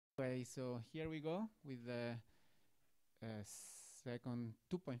Okay, so here we go with the second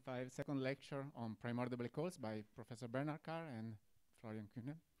 2.5 second lecture on Primordial Black Holes by Professor Bernard Carr and Florian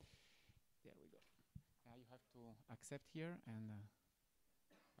KUHNEL. There we go. Now you have to accept here and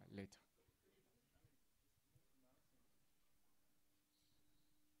later.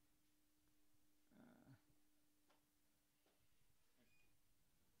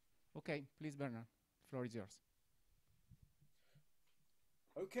 Okay, please, Bernard. The floor is yours.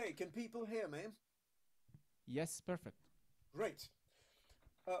 Okay, can people hear me? Yes, perfect. Great.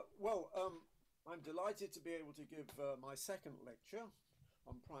 I'm delighted to be able to give my second lecture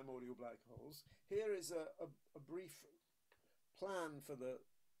on primordial black holes. Here is a brief plan for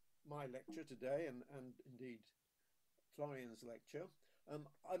my lecture today and indeed Florian's lecture. I'm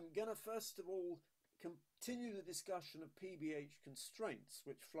going to first of all continue the discussion of PBH constraints,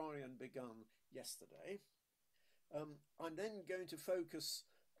 which Florian begun yesterday. I'm then going to focus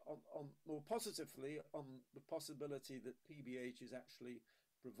on more positively on the possibility that PBHs actually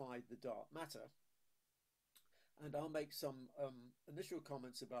provide the dark matter. And I'll make some initial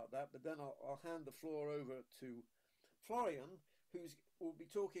comments about that, but then I'll hand the floor over to Florian, who will be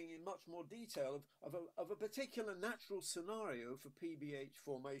talking in much more detail of a particular natural scenario for PBH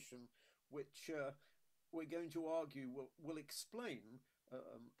formation, which we're going to argue will explain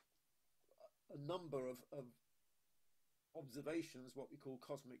a number of observations, what we call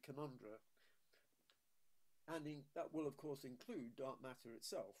cosmic conundra, and that will of course include dark matter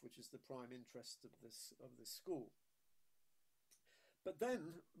itself, which is the prime interest of this school. But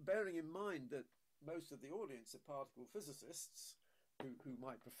then, bearing in mind that most of the audience are particle physicists who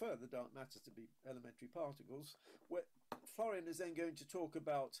might prefer the dark matter to be elementary particles, Florian is then going to talk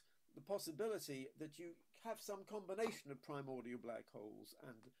about the possibility that you have some combination of primordial black holes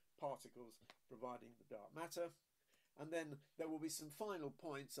and particles providing the dark matter. And then there will be some final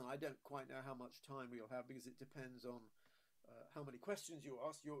points, and I don't quite know how much time we'll have because it depends on how many questions you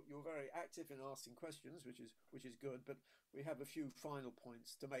ask. You're very active in asking questions, which is good, but we have a few final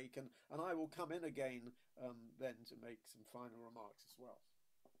points to make, and I will come in again then to make some final remarks as well.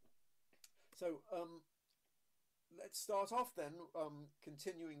 So let's start off then,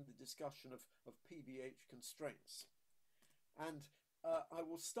 continuing the discussion of PBH constraints. And I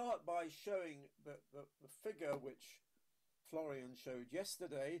will start by showing the figure which Florian showed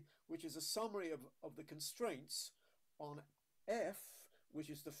yesterday, which is a summary of the constraints on F, which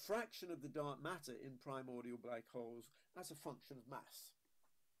is the fraction of the dark matter in primordial black holes as a function of mass.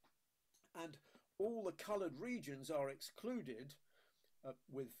 And all the colored regions are excluded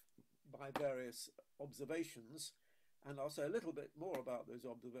by various observations. And I'll say a little bit more about those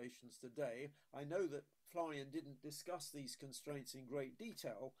observations today. I know that Florian didn't discuss these constraints in great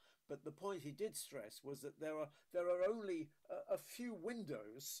detail, but the point he did stress was that there are only a few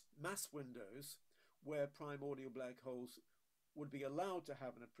windows, mass windows, where primordial black holes would be allowed to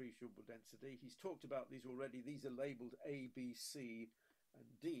have an appreciable density. He's talked about these already. These are labeled A, B, C, and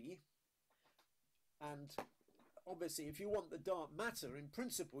D. And obviously, if you want the dark matter, in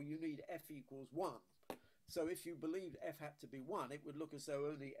principle, you need F equals 1. So if you believed F had to be 1, it would look as though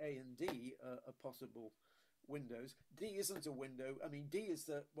only A and D are possible windows. D isn't a window. I mean, D is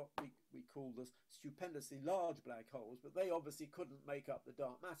what we call the stupendously large black holes, but they obviously couldn't make up the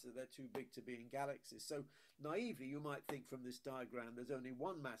dark matter. They're too big to be in galaxies. So naively, you might think from this diagram there's only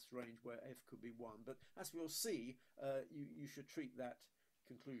one mass range where F could be 1. But as we'll see, you should treat that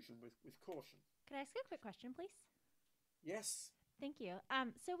conclusion with caution. Could I ask a quick question, please? Yes. Thank you.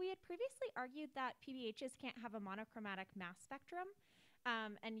 So we had previously argued that PBHs can't have a monochromatic mass spectrum,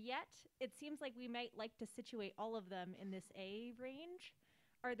 and yet it seems like we might like to situate all of them in this A range.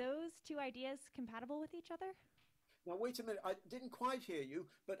 Are those two ideas compatible with each other? Now, wait a minute. I didn't quite hear you,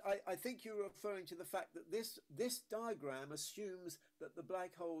 but I think you're referring to the fact that this diagram assumes that the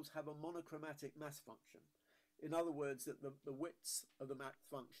black holes have a monochromatic mass function. In other words, that the width of the mass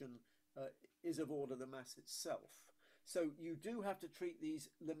function is of order the mass itself. So you do have to treat these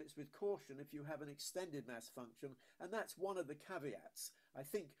limits with caution if you have an extended mass function, and that's one of the caveats. I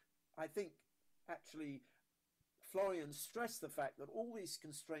think actually Florian stressed the fact that all these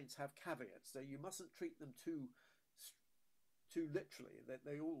constraints have caveats, so you mustn't treat them too literally, that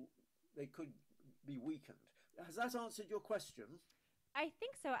they could be weakened. Has that answered your question? I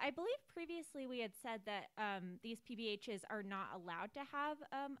think so. I believe previously we had said that these PBHs are not allowed to have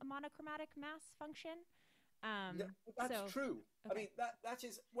a monochromatic mass function. That's true. Okay. I mean, that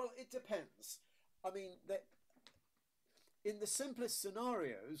is, well, it depends. I mean, in the simplest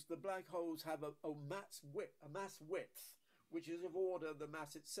scenarios, the black holes have a mass width, which is of order the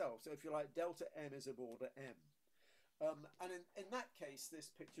mass itself. So if you like, delta M is of order M. And in that case, this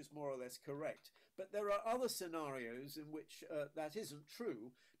picture is more or less correct. But there are other scenarios in which that isn't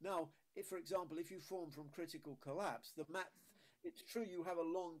true. Now, if, for example, if you form from critical collapse, it's true you have a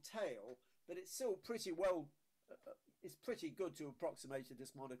long tail, but it's still pretty well, it's pretty good to approximate it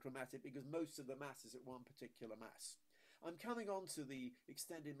as monochromatic because most of the mass is at one particular mass. I'm coming on to the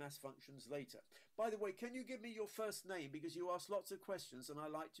extended mass functions later. By the way, can you give me your first name? Because you asked lots of questions and I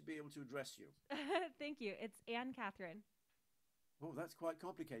like to be able to address you. Thank you. It's Anne Catherine. Oh, that's quite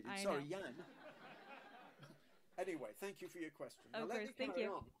complicated. I Sorry, know. Jan. Anyway, thank you for your question. Of now, course, let me thank carry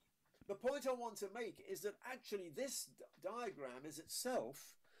you. on. The point I want to make is that actually this diagram is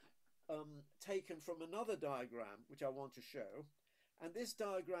itself taken from another diagram, which I want to show. And this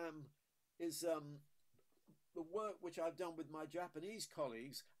diagram is the work which I've done with my Japanese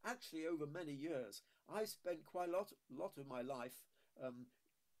colleagues, actually over many years. I spent quite a lot of my life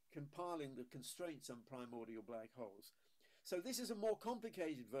compiling the constraints on primordial black holes. So this is a more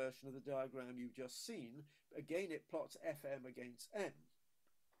complicated version of the diagram you've just seen. Again, it plots Fm against M.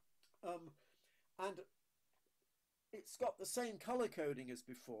 And it's got the same color coding as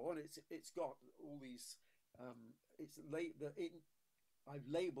before, and it's got all these. I've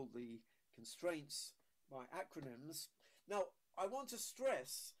labeled the constraints by acronyms. Now, I want to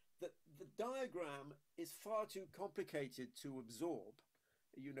stress that the diagram is far too complicated to absorb,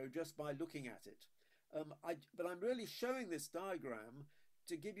 just by looking at it. But I'm really showing this diagram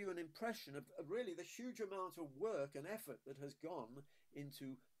to give you an impression of really the huge amount of work and effort that has gone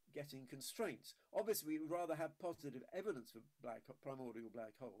into getting constraints. Obviously, we would rather have positive evidence for primordial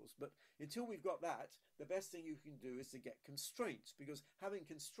black holes, but until we've got that, the best thing you can do is to get constraints, because having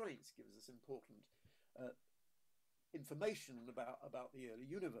constraints gives us important information about the early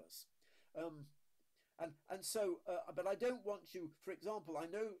universe. But I don't want you, for example, I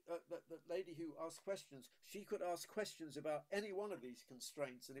know that lady who asked questions, she could ask questions about any one of these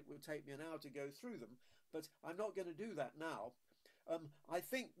constraints and it would take me an hour to go through them, but I'm not going to do that now. I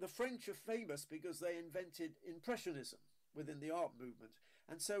think the French are famous because they invented Impressionism within the art movement.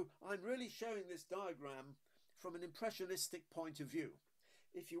 And so I'm really showing this diagram from an impressionistic point of view.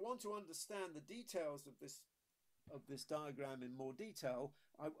 If you want to understand the details of this diagram in more detail,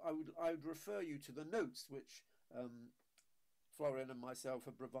 I would refer you to the notes which Florian and myself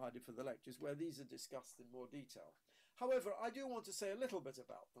have provided for the lectures, where these are discussed in more detail. However, I do want to say a little bit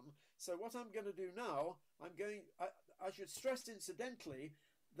about them. So what I'm going to do now, I should stress incidentally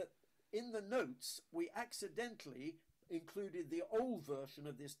that in the notes we accidentally included the old version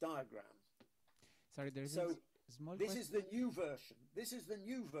of this diagram. Sorry, there's so a small this question. is the new version. This is the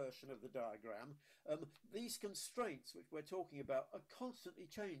new version of the diagram. These constraints which we're talking about are constantly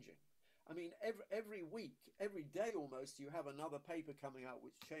changing. I mean, every week, every day almost, you have another paper coming out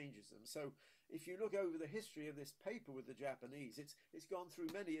which changes them. So if you look over the history of this paper with the Japanese, it's gone through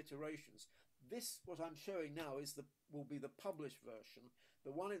many iterations. This, what I'm showing now, will be the published version.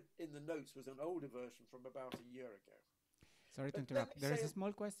 The one in the notes was an older version from about a year ago. Sorry to interrupt. There is a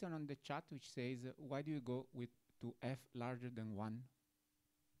small question on the chat which says, why do you go to F larger than 1?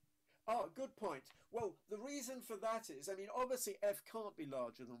 Oh, good point. Well, the reason for that is, I mean, obviously F can't be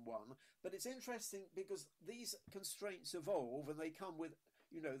larger than 1, but it's interesting because these constraints evolve and they come with,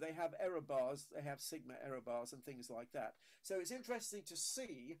 they have error bars, they have sigma error bars and things like that. So it's interesting to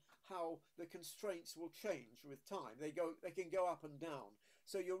see how the constraints will change with time. They can go up and down.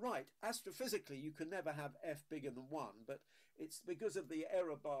 So you're right, astrophysically you can never have F bigger than 1, but it's because of the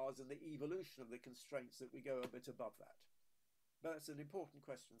error bars and the evolution of the constraints that we go a bit above that. But that's an important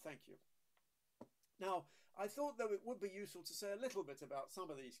question, thank you. Now, I thought, though, it would be useful to say a little bit about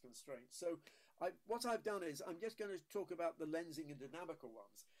some of these constraints. So what I've done is I'm just going to talk about the lensing and dynamical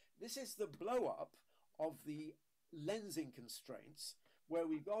ones. This is the blow-up of the lensing constraints, where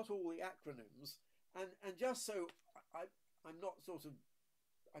we've got all the acronyms. And just so I'm not sort of,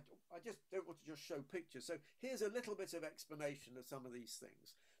 I just don't want to just show pictures. So here's a little bit of explanation of some of these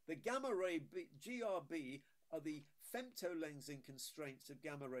things. The gamma ray GRB are the femtolensing constraints of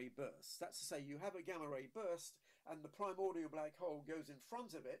gamma ray bursts. That's to say, you have a gamma ray burst and the primordial black hole goes in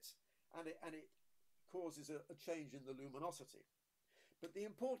front of it and it causes a change in the luminosity. But the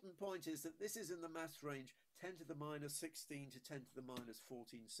important point is that this is in the mass range 10 to the minus 16 to 10 to the minus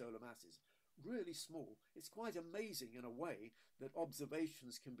 14 solar masses. Really small. It's quite amazing in a way that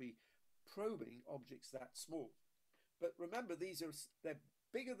observations can be probing objects that small. But remember, they're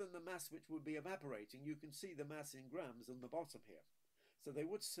bigger than the mass which would be evaporating. You can see the mass in grams on the bottom here. So they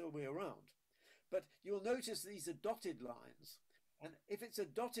would still be around. But you'll notice these are dotted lines. And if it's a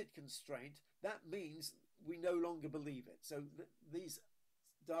dotted constraint, that means we no longer believe it. So these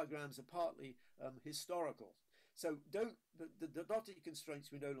diagrams are partly historical. So the dotted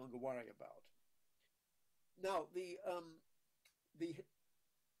constraints we no longer worry about. Now the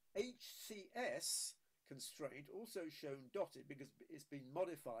HCS constraint also shown dotted because it's been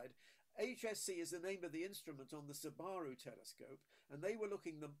modified. HSC is the name of the instrument on the Subaru telescope, and they were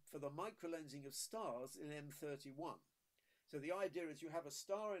looking for the microlensing of stars in M31. So the idea is you have a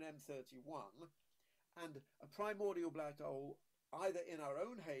star in M31 and a primordial black hole either in our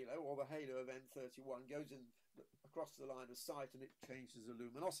own halo or the halo of M31 goes in across the line of sight and it changes the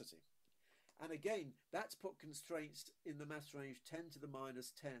luminosity. And again, that's put constraints in the mass range 10 to the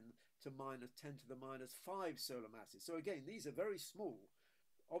minus 10 to minus 10 to the minus 5 solar masses. So again, these are very small.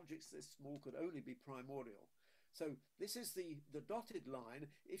 Objects this small could only be primordial. So this is the dotted line.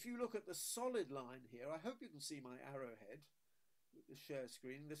 If you look at the solid line here, I hope you can see my arrowhead with the share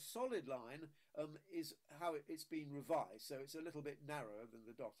screen. The solid line is how it's been revised. So it's a little bit narrower than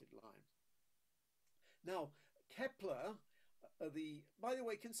the dotted line. Now, Kepler, by the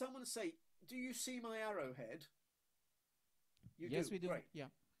way, can someone say, do you see my arrowhead? Yes, we do. Great. Yeah.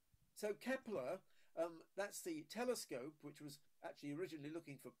 So Kepler, that's the telescope, which was actually originally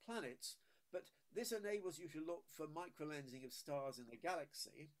looking for planets, but this enables you to look for microlensing of stars in the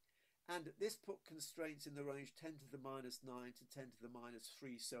galaxy, and this put constraints in the range 10 to the minus 9 to 10 to the minus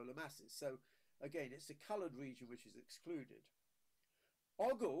 3 solar masses. So again, it's the coloured region which is excluded.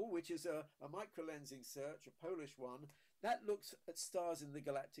 OGLE, which is a microlensing search, a Polish one, that looks at stars in the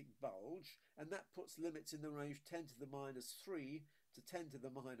galactic bulge, and that puts limits in the range 10 to the minus 3 to 10 to the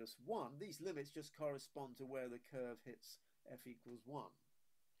minus 1. These limits just correspond to where the curve hits f equals 1.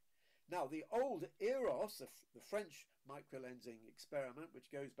 Now, the old EROS, the French microlensing experiment,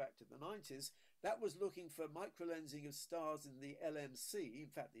 which goes back to the 90s, that was looking for microlensing of stars in the LMC, in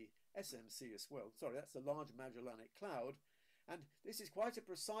fact, the SMC as well. Sorry, that's the Large Magellanic Cloud. And this is quite a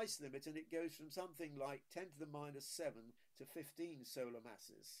precise limit, and it goes from something like 10 to the minus 7 to 15 solar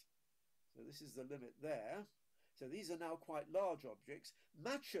masses. So this is the limit there. So these are now quite large objects.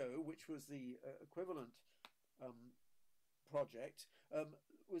 MACHO, which was the equivalent project,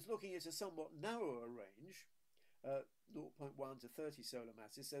 was looking at a somewhat narrower range, 0.1 to 30 solar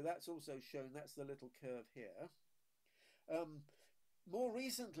masses. So that's also shown, that's the little curve here. More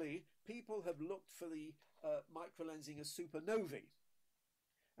recently, people have looked for the microlensing of supernovae.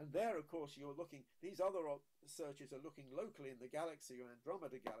 And there, of course, you're looking, these other searches are looking locally in the galaxy or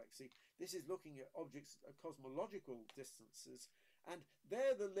Andromeda galaxy. This is looking at objects at cosmological distances. And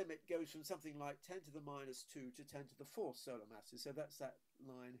there the limit goes from something like 10 to the minus 2 to 10 to the 4 solar masses. So that's that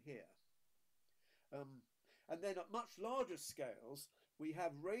line here. And then at much larger scales, we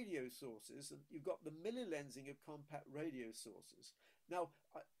have radio sources, and you've got the millilensing of compact radio sources. Now,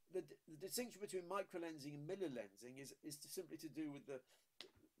 the distinction between microlensing and millilensing is simply to do with the,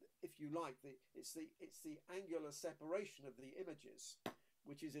 if you like, it's the angular separation of the images,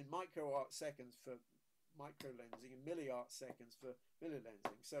 which is in microarc seconds for microlensing and milliarc seconds for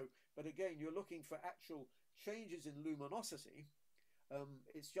millilensing. So, but again, you're looking for actual changes in luminosity.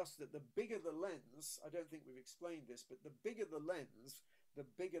 It's just that the bigger the lens, I don't think we've explained this, but the bigger the lens, the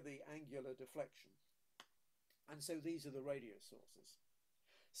bigger the angular deflection. And so these are the radio sources.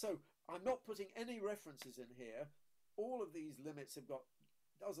 So I'm not putting any references in here. All of these limits have got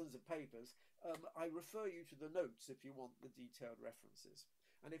dozens of papers. I refer you to the notes if you want the detailed references.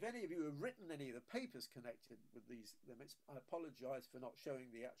 And if any of you have written any of the papers connected with these limits, I apologize for not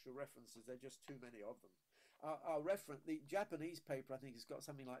showing the actual references. There are just too many of them. Our reference, the Japanese paper, I think, has got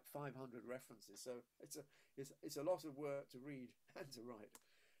something like 500 references. So it's a lot of work to read and to write.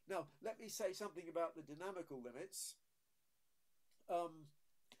 Now, let me say something about the dynamical limits.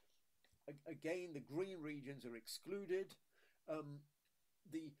 Again, the green regions are excluded.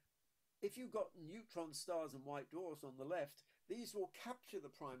 If you've got neutron stars and white dwarfs on the left, these will capture the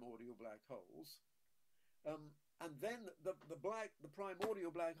primordial black holes. And then the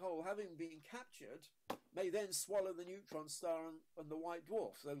primordial black hole, having been captured, may then swallow the neutron star and the white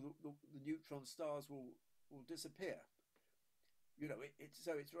dwarf. So the neutron stars will disappear. You know, it's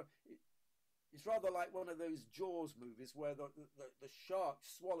rather like one of those Jaws movies where the shark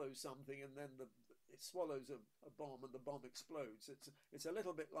swallows something and then it swallows a bomb and the bomb explodes. It's a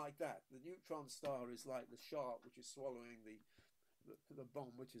little bit like that. The neutron star is like the shark which is swallowing the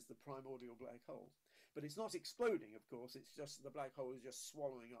bomb, which is the primordial black hole. But it's not exploding, of course. It's just the black hole is just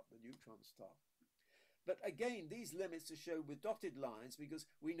swallowing up the neutron star. But again, these limits are shown with dotted lines because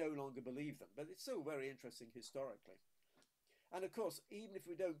we no longer believe them. But it's still very interesting historically. And of course, even if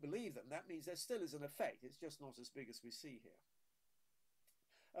we don't believe them, that means there still is an effect. It's just not as big as we see here.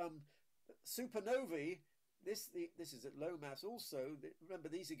 Supernovae, this is at low mass also. Remember,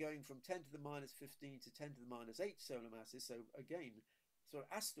 these are going from 10 to the minus 15 to 10 to the minus 8 solar masses, so again, sort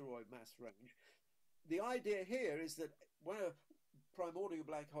of asteroid mass range. The idea here is that when a primordial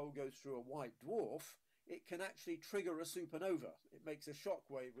black hole goes through a white dwarf, it can actually trigger a supernova. It makes a shock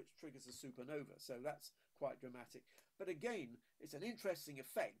wave which triggers a supernova, so that's quite dramatic. But again, it's an interesting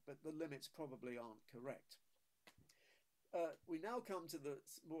effect, but the limits probably aren't correct. We now come to the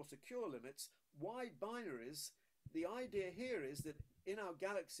more secure limits. Wide binaries, the idea here is that in our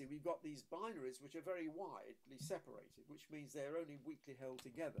galaxy we've got these binaries which are very widely separated, which means they're only weakly held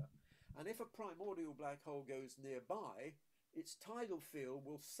together. And if a primordial black hole goes nearby, its tidal field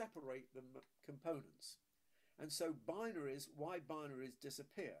will separate the components. And so binaries, wide binaries,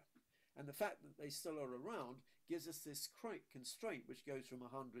 disappear. And the fact that they still are around gives us this constraint which goes from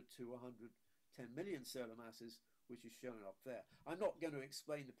 100 to 110 million solar masses, which is shown up there. I'm not going to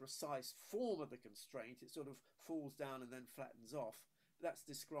explain the precise form of the constraint. It sort of falls down and then flattens off. That's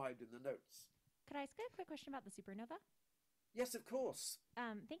described in the notes. Could I ask a quick question about the supernova? Yes, of course.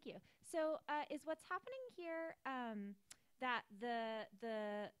 Thank you. So is what's happening here that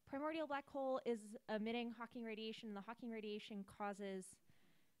the primordial black hole is emitting Hawking radiation, and the Hawking radiation causes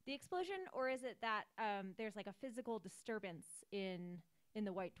the explosion, or is it that there's like a physical disturbance in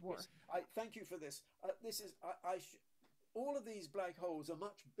the white dwarf? Yes, thank you for this. All of these black holes are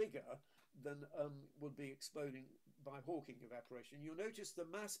much bigger than would be exploding by Hawking evaporation. You'll notice the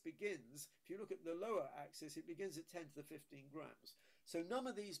mass begins, if you look at the lower axis, it begins at 10 to the 15 grams. So none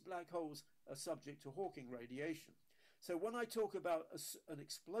of these black holes are subject to Hawking radiation. So when I talk about an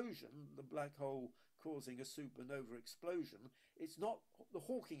explosion, the black hole causing a supernova explosion, it's not the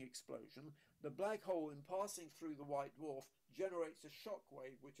Hawking explosion. The black hole, in passing through the white dwarf, generates a shock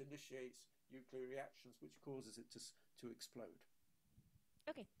wave which initiates nuclear reactions, which causes it to explode.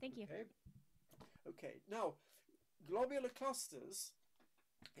 Okay, thank you. Okay, now, globular clusters,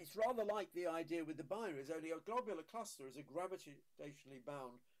 it's rather like the idea with the binaries, only a globular cluster is a gravitationally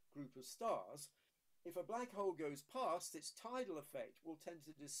bound group of stars. If a black hole goes past, its tidal effect will tend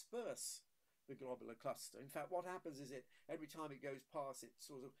to disperse the globular cluster. In fact, what happens is every time it goes past, it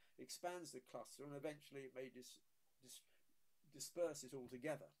sort of expands the cluster, and eventually it may disperse it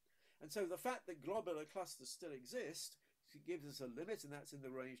altogether. And so the fact that globular clusters still exist gives us a limit, and that's in the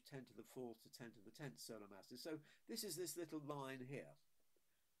range 10 to the 4th to 10 to the 10th solar masses. So this is this little line here,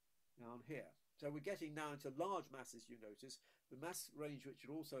 down here. So we're getting now into large masses, you notice, the mass range which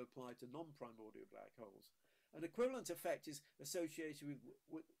would also apply to non-primordial black holes. An equivalent effect is associated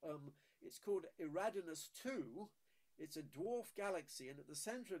with it's called Eridanus 2. It's a dwarf galaxy, and at the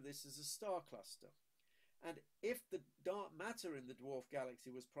center of this is a star cluster. And if the dark matter in the dwarf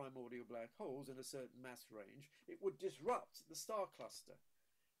galaxy was primordial black holes in a certain mass range, it would disrupt the star cluster.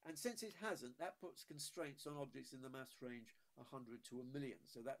 And since it hasn't, that puts constraints on objects in the mass range 100 to 1 million.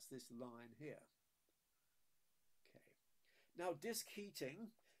 So that's this line here. Okay. Now, disk heating,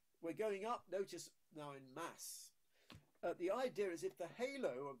 we're going up, notice now in mass. The idea is if the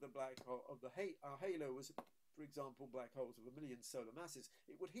halo of the black hole, our halo was, for example, black holes of 1 million solar masses,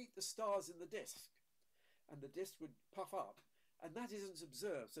 it would heat the stars in the disk, and the disk would puff up, and that isn't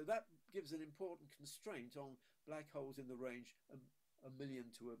observed. So that gives an important constraint on black holes in the range 1 million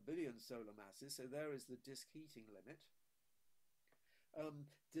to 1 billion solar masses. So there is the disk heating limit.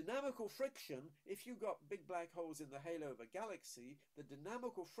 Dynamical friction, if you've got big black holes in the halo of a galaxy, the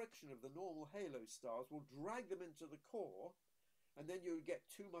dynamical friction of the normal halo stars will drag them into the core, and then you get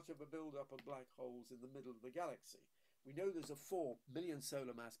too much of a buildup of black holes in the middle of the galaxy. We know there's a 4 million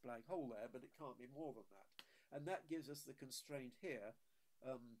solar mass black hole there, but it can't be more than that. And that gives us the constraint here,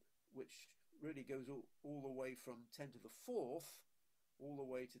 which really goes all the way from 10 to the 4th, all the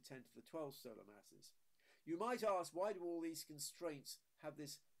way to 10 to the 12th solar masses. You might ask, why do all these constraints have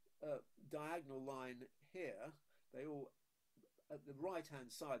this diagonal line here? They all, at the right-hand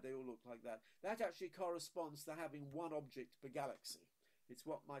side, they all look like that. That actually corresponds to having one object per galaxy. It's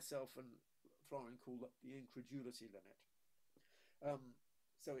what myself and Florian call the incredulity limit.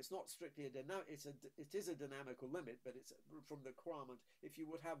 So it's not strictly a dynamic. It is a dynamical limit, but it's from the requirement.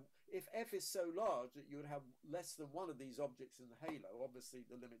 If f is so large that you would have less than one of these objects in the halo, obviously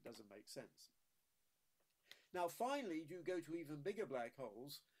the limit doesn't make sense. Now, finally, you go to even bigger black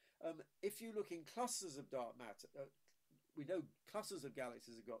holes. If you look in clusters of dark matter, we know clusters of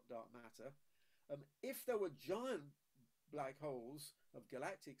galaxies have got dark matter. If there were giant black holes of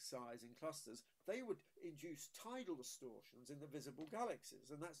galactic size in clusters, they would induce tidal distortions in the visible galaxies,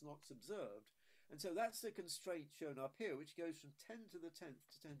 and that's not observed. And so that's the constraint shown up here, which goes from 10 to the 10th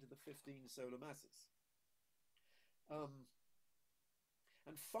to 10 to the 15 solar masses.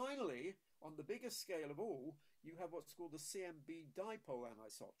 And finally, on the biggest scale of all, you have what's called the CMB dipole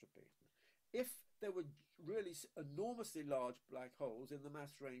anisotropy. If there were really enormously large black holes in the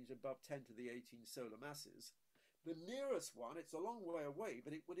mass range above 10 to the 18 solar masses, the nearest one, it's a long way away,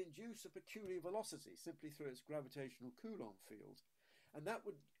 but it would induce a peculiar velocity simply through its gravitational Coulomb field. And that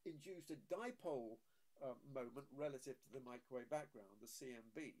would induce a dipole moment relative to the microwave background, the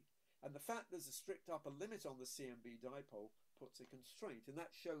CMB. And the fact there's a strict upper limit on the CMB dipole puts a constraint, and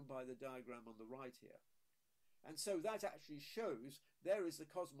that's shown by the diagram on the right here. And so that actually shows there is the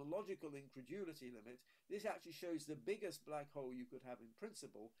cosmological incredulity limit. This actually shows the biggest black hole you could have in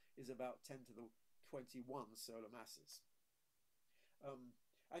principle is about 10 to the 21 solar masses.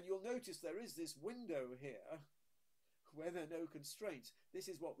 And you'll notice there is this window here where there are no constraints. This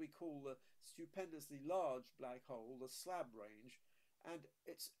is what we call the stupendously large black hole, the slab range. And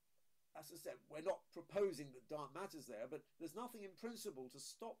it's, as I said, we're not proposing that dark matter's there, but there's nothing in principle to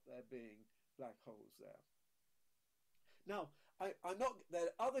stop there being black holes there. Now, there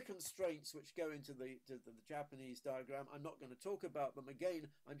are other constraints which go into the Japanese diagram. I'm not going to talk about them again.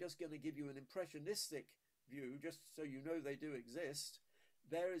 I'm just going to give you an impressionistic view, just so you know they do exist.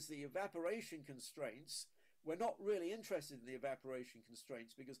 There is the evaporation constraints. We're not really interested in the evaporation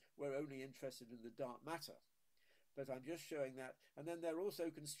constraints because we're only interested in the dark matter. But I'm just showing that. And then there are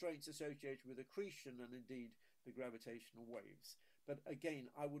also constraints associated with accretion and indeed the gravitational waves. But again,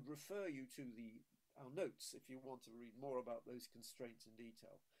 I would refer you to our notes if you want to read more about those constraints in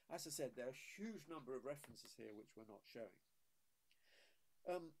detail. As I said, there are a huge number of references here which we're not showing.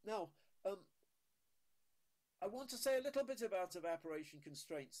 I want to say a little bit about evaporation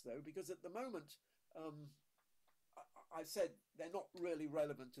constraints though, because at the moment I said they're not really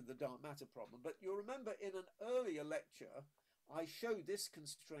relevant to the dark matter problem, but you'll remember in an earlier lecture I showed this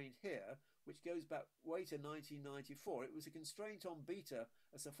constraint here which goes back way to 1994. It was a constraint on beta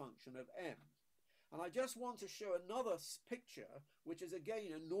as a function of m. And I just want to show another picture, which is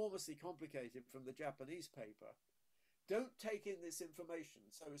again enormously complicated from the Japanese paper. Don't take in this information.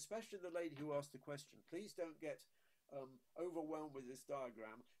 So especially the lady who asked the question, please don't get overwhelmed with this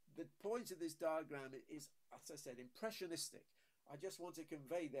diagram. The point of this diagram is, as I said, impressionistic. I just want to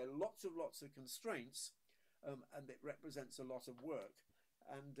convey there are lots of constraints, and it represents a lot of work,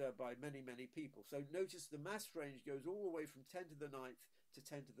 and by many people. So notice the mass range goes all the way from 10 to the 9th to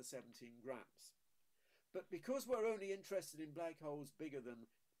 10 to the 17 grams. But because we're only interested in black holes bigger than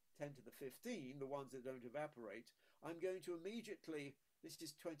 10 to the 15, the ones that don't evaporate, I'm going to immediately, this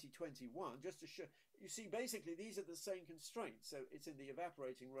is 2021, just to show, you see basically these are the same constraints, so it's in the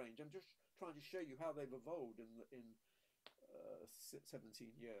evaporating range. I'm just trying to show you how they've evolved in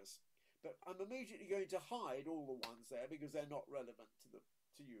 17 years. But I'm immediately going to hide all the ones there because they're not relevant to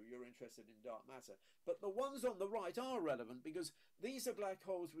you. You're interested in dark matter. But the ones on the right are relevant because these are black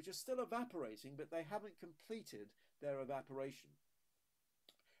holes which are still evaporating, but they haven't completed their evaporation.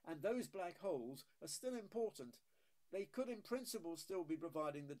 And those black holes are still important. They could in principle still be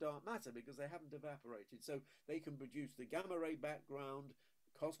providing the dark matter because they haven't evaporated. So they can produce the gamma ray background,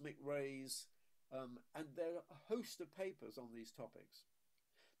 cosmic rays, and there are a host of papers on these topics.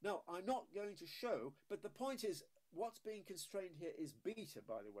 Now, I'm not going to show, but the point is, what's being constrained here is beta,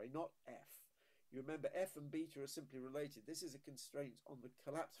 by the way, not F. You remember F and beta are simply related. This is a constraint on the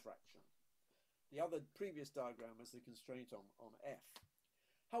collapse fraction. The other previous diagram was the constraint on F.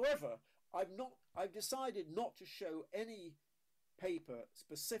 However, I've decided not to show any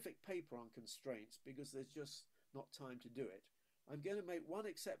specific paper on constraints because there's just not time to do it. I'm going to make one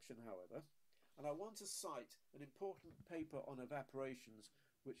exception, however, and I want to cite an important paper on evaporations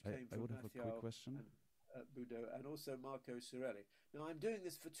which came from Mathieu and Boudot and also Marco Cirelli. Now, I'm doing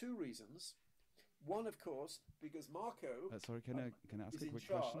this for two reasons. One, of course, because Marco sorry, can I ask is a in quick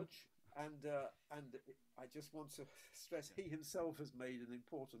charge, question? and I just want to stress he himself has made an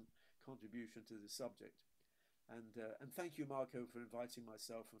important contribution to this subject. And thank you, Marco, for inviting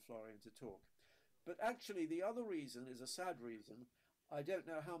myself and Florian to talk. But actually, the other reason is a sad reason. I don't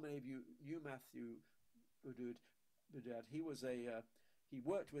know how many of you knew Mathieu Boudot. He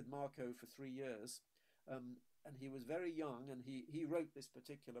worked with Marco for 3 years, and he was very young, and he wrote this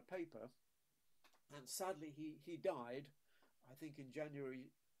particular paper. And sadly, he died, I think, in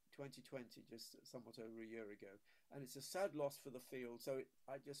January 2020, just somewhat over a year ago. And it's a sad loss for the field. So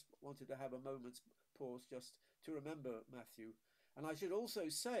I just wanted to have a moment's pause just to remember Mathieu. And I should also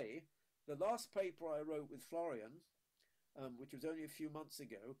say, the last paper I wrote with Florian, which was only a few months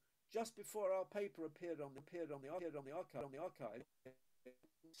ago, just before our paper appeared on the archive,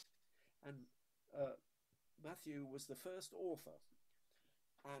 and Mathieu was the first author,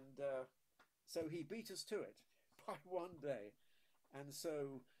 and so he beat us to it by one day. And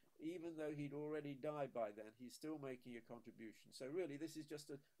so even though he'd already died by then, he's still making a contribution. So really, this is just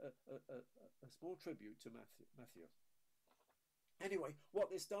a small tribute to Matthew. Anyway,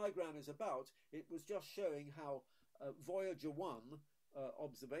 what this diagram is about, it was just showing how Voyager 1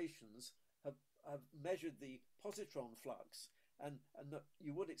 observations have measured the positron flux, and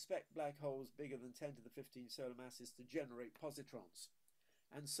you would expect black holes bigger than 10 to the 15 solar masses to generate positrons.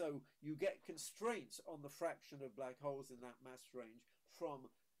 And so you get constraints on the fraction of black holes in that mass range from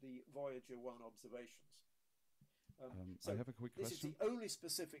the Voyager 1 observations. So I have a quick question. This is the only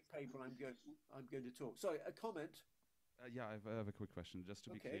specific paper I'm going to talk. Sorry, a comment? Yeah, I have a quick question, just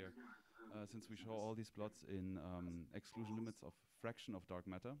to be clear. Since we show all these plots in exclusion limits of fraction of dark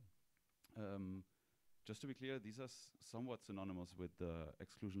matter, just to be clear, these are somewhat synonymous with the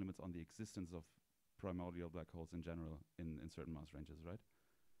exclusion limits on the existence of primordial black holes in general in certain mass ranges, right?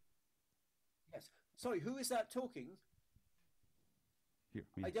 Yes. Sorry, who is that talking? Here,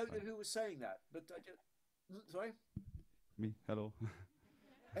 me. I don't know who was saying that, but I just... Sorry? Me, hello.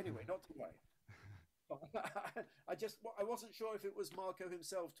 Anyway, not to worry. I wasn't sure if it was Marco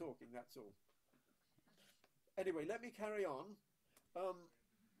himself talking, that's all. Anyway, let me carry on.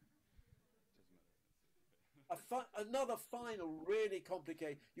 Another final really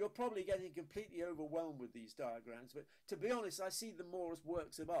complicated, you're probably getting completely overwhelmed with these diagrams, but to be honest, I see them more as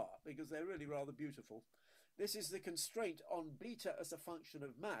works of art because they're really rather beautiful. This is the constraint on beta as a function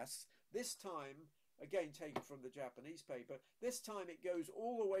of mass. This time, again taken from the Japanese paper, this time it goes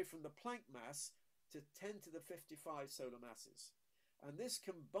all the way from the Planck mass to 10 to the 55 solar masses. And this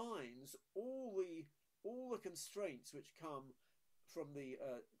combines all the constraints which come from the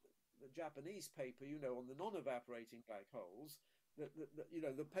Japanese paper, you know, on the non-evaporating black holes.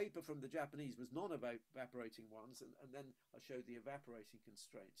 The paper from the Japanese was non-evaporating ones, and then I showed the evaporating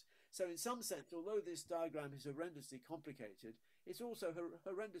constraints. So in some sense, although this diagram is horrendously complicated, it's also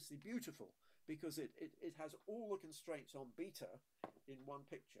horrendously beautiful because it has all the constraints on beta in one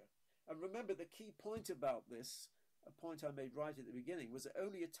picture. And remember, the key point about this, a point I made right at the beginning, was that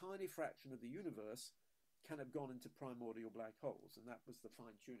only a tiny fraction of the universe can have gone into primordial black holes, and that was the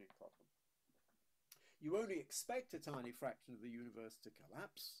fine-tuning problem. You only expect a tiny fraction of the universe to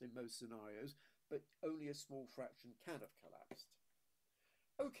collapse in most scenarios, but only a small fraction can have collapsed.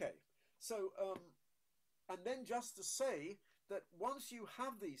 Okay, so, and then just to say that once you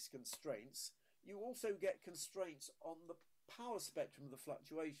have these constraints, you also get constraints on the power spectrum of the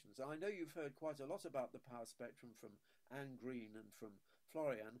fluctuations. I know you've heard quite a lot about the power spectrum from Anne Green and from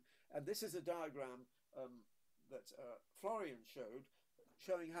Florian, and this is a diagram that Florian showed,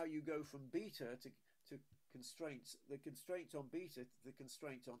 showing how you go from beta to constraints, the constraints on beta to the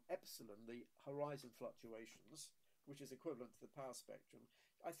constraint on epsilon, the horizon fluctuations, which is equivalent to the power spectrum.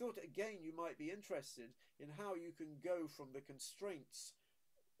 I thought, again, you might be interested in how you can go from the constraints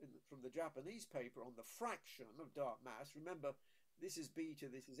from the Japanese paper on the fraction of dark mass. Remember, this is beta,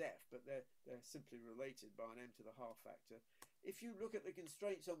 this is f, but they're simply related by an m to the half factor. If you look at the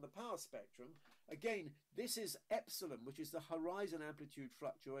constraints on the power spectrum, again, this is epsilon, which is the horizon amplitude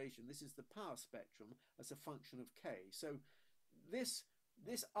fluctuation. This is the power spectrum as a function of k. So this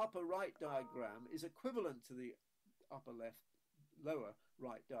upper right diagram is equivalent to the lower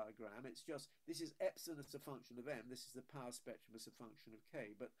right diagram. It's just, this is epsilon as a function of m. This is the power spectrum as a function of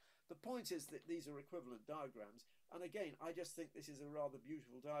k. But the point is that these are equivalent diagrams. And again, I just think this is a rather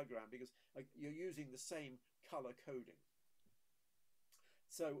beautiful diagram because you're using the same color coding.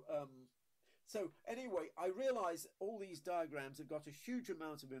 So anyway, I realize all these diagrams have got a huge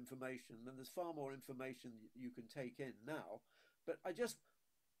amount of information, and there's far more information you can take in now. But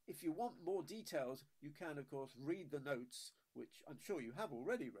if you want more details, you can, of course, read the notes, which I'm sure you have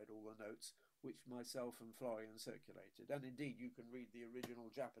already read all the notes, which myself and Florian circulated. And indeed, you can read the original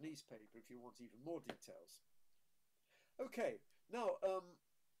Japanese paper if you want even more details. Okay, now,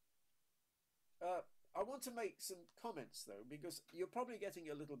 I want to make some comments, though, because you're probably getting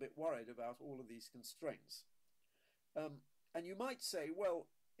a little bit worried about all of these constraints. And you might say, well,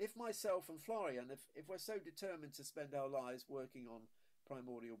 if myself and Florian, if we're so determined to spend our lives working on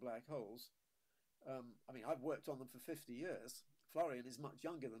primordial black holes, I mean, I've worked on them for 50 years. Florian is much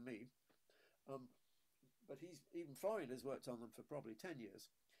younger than me, but even Florian has worked on them for probably 10 years.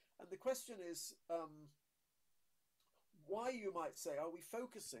 And the question is, why, you might say, are we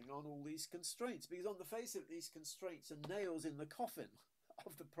focusing on all these constraints? Because on the face of it, these constraints are nails in the coffin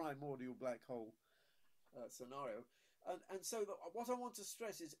of the primordial black hole scenario. And so what I want to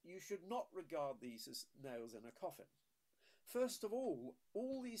stress is you should not regard these as nails in a coffin. First of all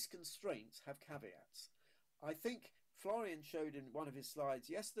these constraints have caveats. I think Florian showed in one of his slides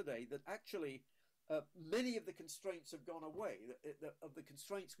yesterday that actually many of the constraints have gone away. Of the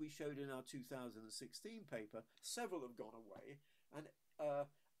constraints we showed in our 2016 paper, several have gone away. And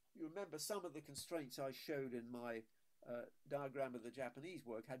you remember some of the constraints I showed in my diagram of the Japanese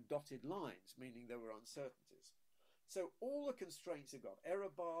work had dotted lines, meaning there were uncertainties. So all the constraints have got error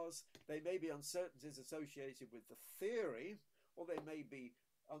bars. They may be uncertainties associated with the theory, or they may be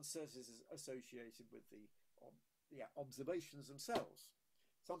uncertainties associated with the observations themselves.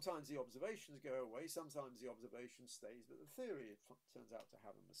 Sometimes the observations go away, sometimes the observation stays, but the theory turns out to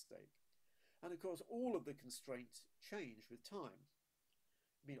have a mistake. And of course, all of the constraints change with time.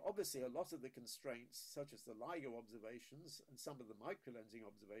 I mean, obviously, a lot of the constraints, such as the LIGO observations and some of the microlensing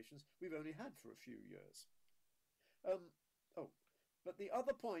observations, we've only had for a few years. But the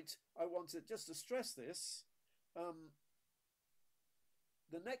other point I wanted just to stress this, the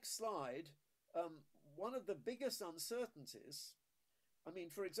next slide, one of the biggest uncertainties, I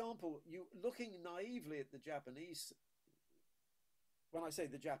mean, for example, you looking naively at the Japanese, when I say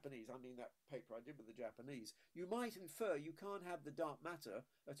the Japanese, I mean that paper I did with the Japanese, you might infer you can't have the dark matter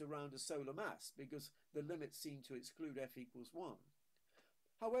at around a solar mass because the limits seem to exclude F equals 1.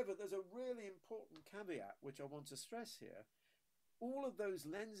 However, there's a really important caveat which I want to stress here. All of those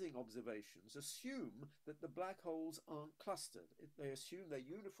lensing observations assume that the black holes aren't clustered. They assume they're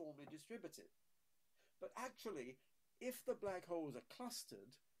uniformly distributed. But actually, if the black holes are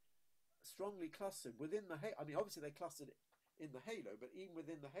clustered, strongly clustered within the halo, I mean, obviously they're clustered in the halo, but even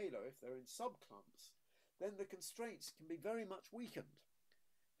within the halo, if they're in subclumps, then the constraints can be very much weakened.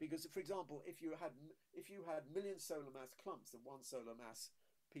 Because, for example, if you had million solar mass clumps and one solar mass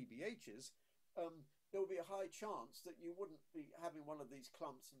PBHs, there would be a high chance that you wouldn't be having one of these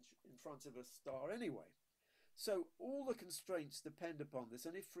clumps in front of a star anyway. So all the constraints depend upon this.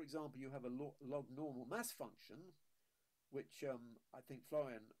 And if, for example, you have a log normal mass function, which I think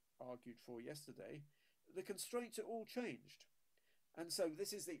Florian argued for yesterday, the constraints are all changed. And so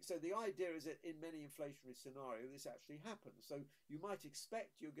this is the idea is that in many inflationary scenarios, this actually happens. So you might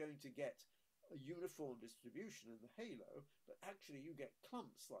expect you're going to get a uniform distribution in the halo, but actually you get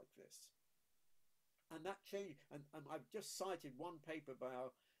clumps like this. And that change, and I've just cited one paper by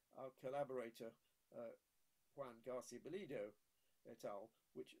our collaborator, Juan Garcia Belido et al.,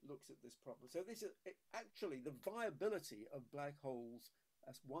 which looks at this problem. So this is actually the viability of black holes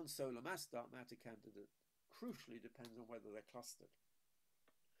as one solar mass dark matter candidate crucially depends on whether they're clustered.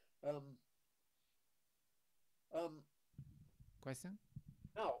 Question?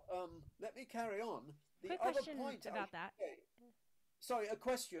 Now, let me carry on. The Quick other question point about that. Sorry, a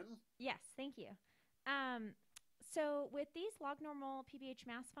question? Yes, thank you. So with these log normal PBH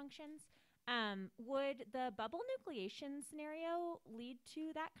mass functions, would the bubble nucleation scenario lead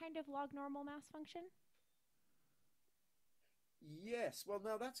to that kind of log normal mass function? Yes. Well,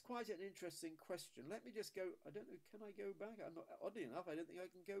 now that's quite an interesting question. Let me just go. I don't know. Can I go back? I'm not, oddly enough, I don't think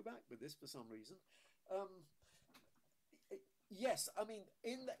I can go back with this for some reason. Yes. I mean,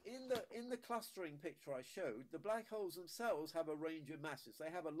 in the clustering picture I showed, the black holes themselves have a range of masses.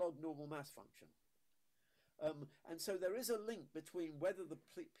 They have a log normal mass function. And so there is a link between whether the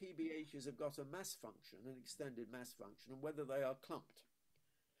PBHs have got a mass function, an extended mass function, and whether they are clumped.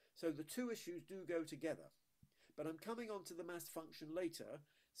 So the two issues do go together. But I'm coming on to the mass function later,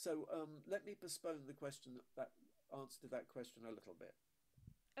 so let me postpone the question, that answer to that question a little bit.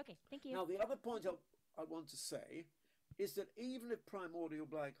 Okay, thank you. Now, the other point I want to say is that even if primordial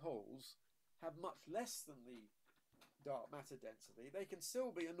black holes have much less than the dark matter density, they can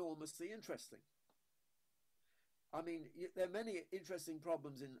still be enormously interesting. I mean, there are many interesting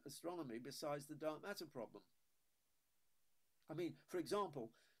problems in astronomy besides the dark matter problem. I mean, for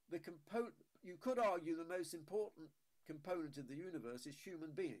example, you could argue the most important component of the universe is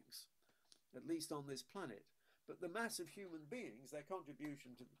human beings, at least on this planet. But the mass of human beings, their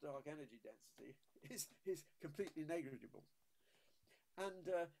contribution to the dark energy density is completely negligible.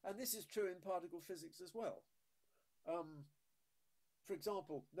 And this is true in particle physics as well. For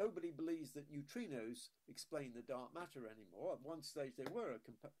example, nobody believes that neutrinos explain the dark matter anymore. At one stage, they were a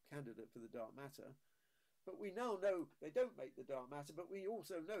candidate for the dark matter. But we now know they don't make the dark matter, but we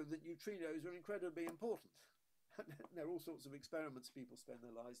also know that neutrinos are incredibly important. There are all sorts of experiments people spend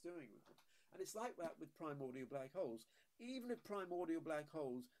their lives doing with them. And it's like that with primordial black holes. Even if primordial black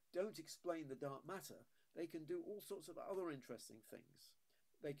holes don't explain the dark matter, they can do all sorts of other interesting things.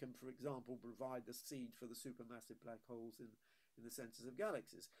 They can, for example, provide the seed for the supermassive black holes in the centers of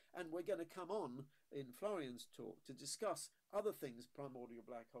galaxies. And we're going to come on in Florian's talk to discuss other things primordial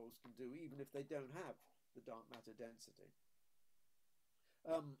black holes can do, even if they don't have the dark matter density.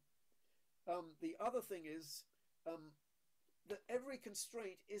 The other thing is that every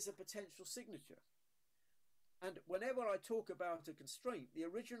constraint is a potential signature. And whenever I talk about a constraint, the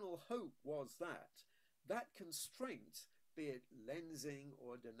original hope was that that constraint, be it lensing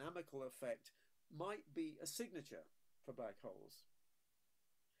or dynamical effect, might be a signature for black holes.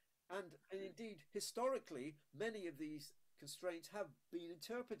 And indeed, historically, many of these constraints have been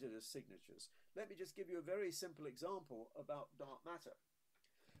interpreted as signatures. Let me just give you a very simple example about dark matter.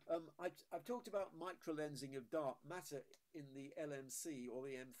 I've talked about microlensing of dark matter in the LMC or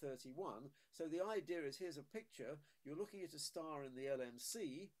the M31. So the idea is, here's a picture, you're looking at a star in the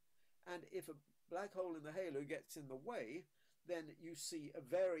LMC, and if a black hole in the halo gets in the way, then you see a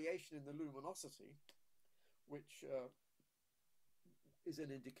variation in the luminosity, which is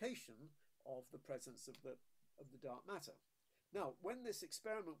an indication of the presence of the dark matter. Now, when this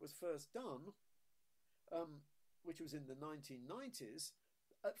experiment was first done, which was in the 1990s,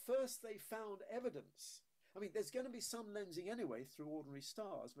 at first they found evidence. I mean, there's going to be some lensing anyway through ordinary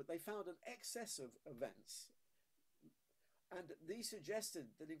stars, but they found an excess of events. And these suggested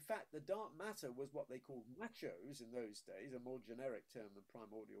that, in fact, the dark matter was what they called machos in those days, a more generic term than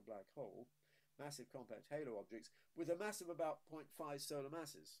primordial black hole, massive compact halo objects, with a mass of about 0.5 solar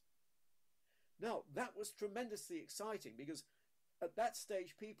masses. Now, that was tremendously exciting because at that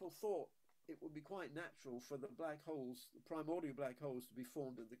stage, people thought it would be quite natural for the black holes, the primordial black holes, to be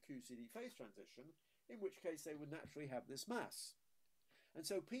formed at the QCD phase transition, in which case they would naturally have this mass. And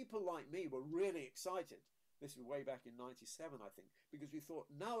so people like me were really excited. This was way back in 97, I think, because we thought,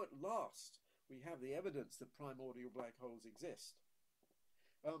 now at last, we have the evidence that primordial black holes exist.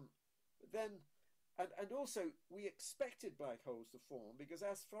 And also, we expected black holes to form because,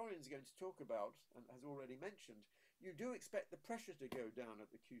 as Florian is going to talk about and has already mentioned, you do expect the pressure to go down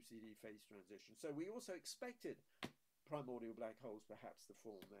at the QCD phase transition. So we also expected primordial black holes perhaps to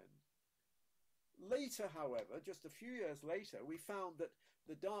form then. Later, however, just a few years later, we found that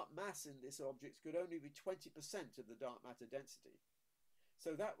the dark mass in this object could only be 20% of the dark matter density.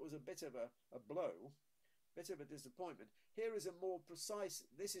 So that was a bit of a blow, bit of a disappointment. Here is a more precise,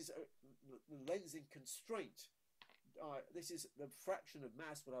 this is the lensing constraint. This is the fraction of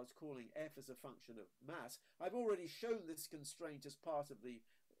mass, what I was calling F as a function of mass. I've already shown this constraint as part of the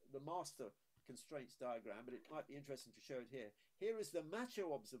master constraints diagram, but it might be interesting to show it here. Here is the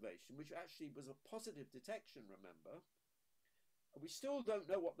macho observation, which actually was a positive detection, remember. We still don't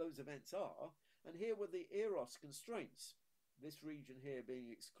know what those events are. And here were the Eros constraints, this region here being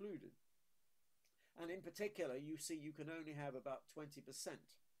excluded. And in particular, you see you can only have about 20%.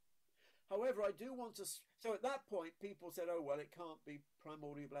 However, I do want to... So at that point, people said, oh, well, it can't be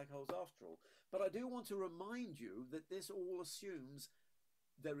primordial black holes after all. But I do want to remind you that this all assumes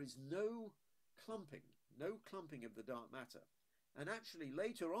there is no clumping of the dark matter. And actually,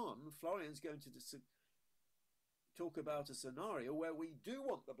 later on, Florian's going to talk about a scenario where we do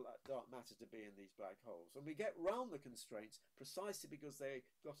want the dark matter to be in these black holes. And we get round the constraints precisely because they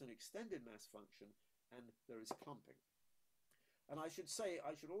got an extended mass function and there is clumping. And I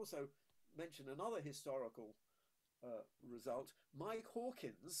should also mention another historical result. Mike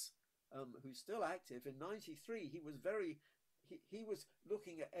Hawkins, who's still active, in '93, he was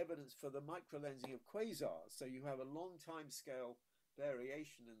looking at evidence for the microlensing of quasars. So you have a long time scale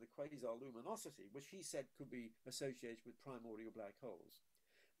variation in the quasar luminosity, which he said could be associated with primordial black holes.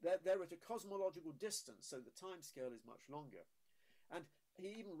 They're at a cosmological distance, so the time scale is much longer. And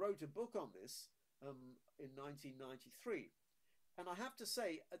he even wrote a book on this in 1993. And I have to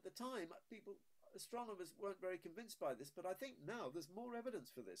say, at the time, astronomers weren't very convinced by this, but I think now there's more evidence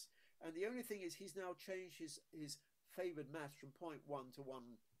for this. And the only thing is he's now changed his favoured mass from 0.1 to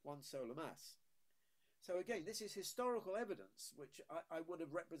 1 solar mass. So again, this is historical evidence, which I would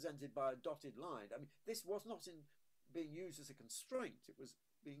have represented by a dotted line. I mean, this was not being used as a constraint. It was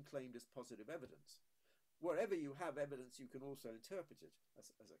being claimed as positive evidence. Wherever you have evidence, you can also interpret it as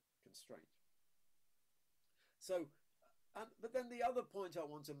a constraint. So, but then the other point I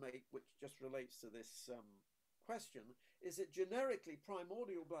want to make, which just relates to this question, is that generically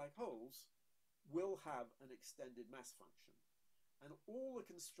primordial black holes will have an extended mass function. And all the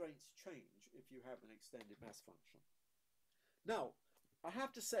constraints change if you have an extended mass function. Now, I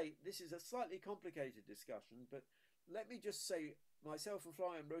have to say, this is a slightly complicated discussion, but let me just say, myself and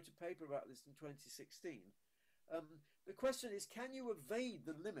Florian wrote a paper about this in 2016. The question is, can you evade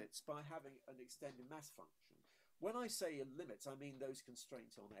the limits by having an extended mass function? When I say limits, I mean those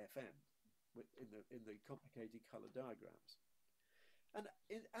constraints on FM in the complicated color diagrams. And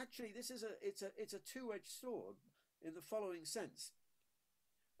actually, it's a two-edged sword in the following sense.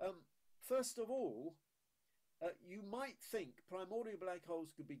 First of all, you might think primordial black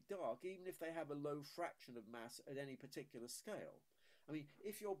holes could be dark even if they have a low fraction of mass at any particular scale. I mean,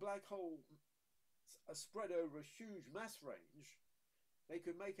 if your black hole spread over a huge mass range, they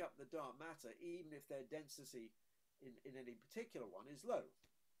could make up the dark matter even if their density in any particular one is low.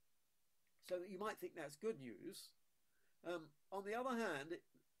 So you might think that's good news. On the other hand,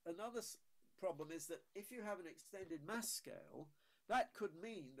 another problem is that if you have an extended mass scale, that could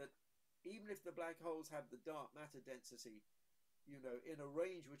mean that even if the black holes have the dark matter density, you know, in a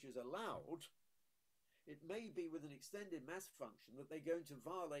range which is allowed, it may be with an extended mass function that they're going to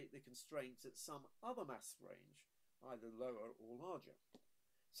violate the constraints at some other mass range, either lower or larger.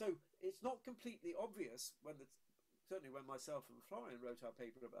 So it's not completely obvious certainly when myself and Florian wrote our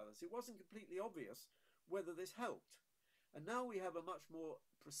paper about this, it wasn't completely obvious whether this helped. And now we have a much more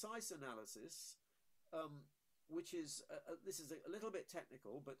precise analysis, which is, this is a little bit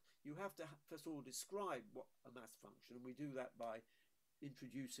technical, but you have to first of all describe what a mass function, and we do that by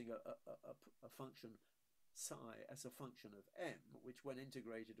introducing a function psi as a function of m, which when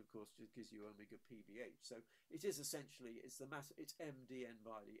integrated, of course, just gives you omega pbh. So it is essentially, it's the mass, it's m dn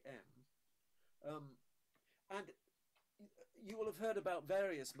by dm. And you will have heard about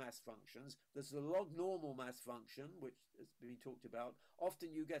various mass functions. There's the log normal mass function, which has been talked about.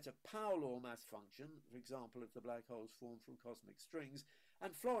 Often you get a power law mass function, for example, if the black holes form from cosmic strings.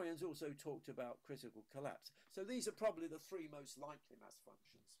 And Florian's also talked about critical collapse. So these are probably the three most likely mass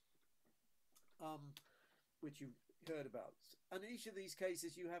functions, which you've heard about. And in each of these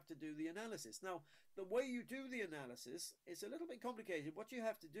cases, you have to do the analysis. Now, the way you do the analysis is a little bit complicated. What you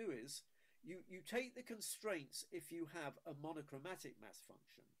have to do is, you take the constraints if you have a monochromatic mass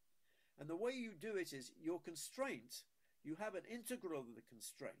function. And the way you do it is your constraint, you have an integral of the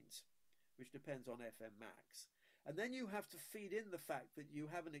constraint, which depends on Fm max. And then you have to feed in the fact that you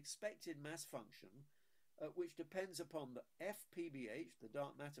have an expected mass function, which depends upon the Fpbh, the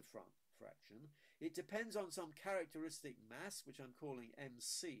dark matter fraction. It depends on some characteristic mass, which I'm calling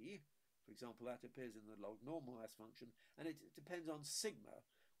mc. For example, that appears in the log normal mass function. And it depends on sigma,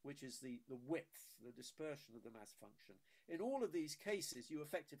 which is the width, the dispersion of the mass function. In all of these cases, you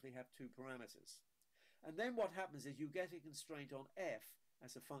effectively have two parameters. And then what happens is you get a constraint on f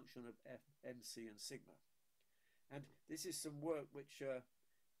as a function of f, mc, and sigma. And this is some work which I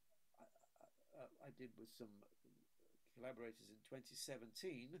did with some collaborators in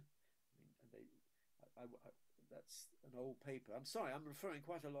 2017. That's an old paper. I'm sorry, I'm referring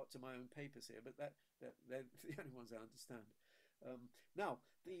quite a lot to my own papers here, but they're the only ones I understand. Now,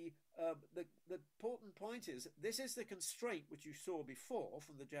 the important point is, this is the constraint which you saw before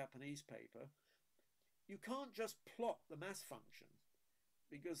from the Japanese paper. You can't just plot the mass function,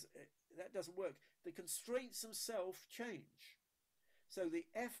 because that doesn't work. The constraints themselves change. So the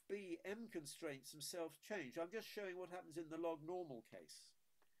FBM constraints themselves change. I'm just showing what happens in the log normal case.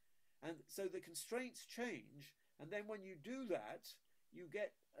 And so the constraints change, and then when you do that, you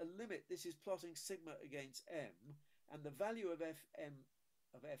get a limit. This is plotting sigma against m, and the value of Fm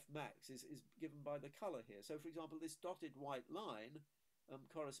of F max is given by the color here. So for example, this dotted white line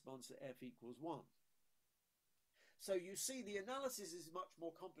corresponds to F equals 1. So you see the analysis is much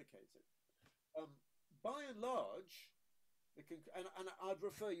more complicated. By and large, and I'd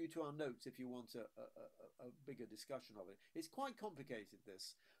refer you to our notes if you want a bigger discussion of it. It's quite complicated,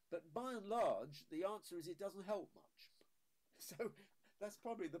 this, but by and large, the answer is it doesn't help much. So that's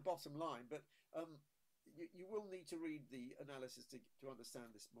probably the bottom line, but you will need to read the analysis to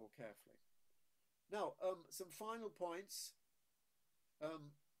understand this more carefully. Now, some final points.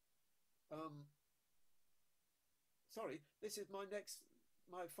 Sorry, this is my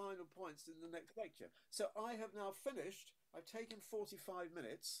final points in the next lecture. So I have now finished. I've taken 45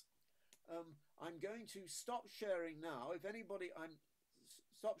 minutes. I'm going to stop sharing now. If anybody,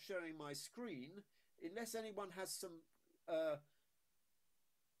 stop sharing my screen, unless anyone has some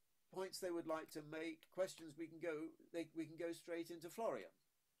points they would like to make, questions, we can go straight into Florian.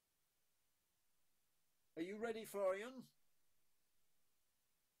 Are you ready, Florian?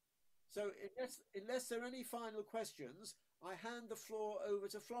 So unless there are any final questions, I hand the floor over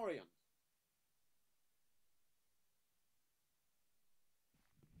to Florian.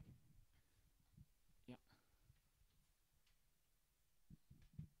 Yeah.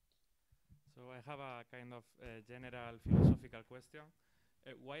 So I have a kind of general philosophical question.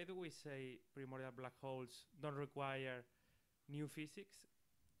 Why do we say primordial black holes don't require new physics,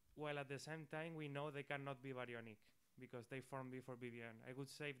 while at the same time we know they cannot be baryonic because they formed before BBN? I would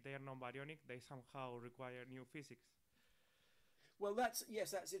say if they are non-baryonic, they somehow require new physics. Well, that's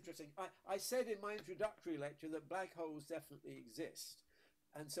interesting. I said in my introductory lecture that black holes definitely exist.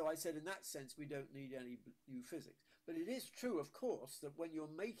 And so I said in that sense we don't need any new physics. But it is true, of course, that when you're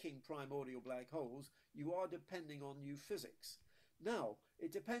making primordial black holes, you are depending on new physics. Now,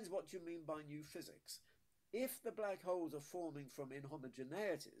 it depends what you mean by new physics. If the black holes are forming from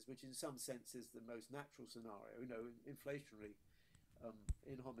inhomogeneities, which in some sense is the most natural scenario, you know, inflationary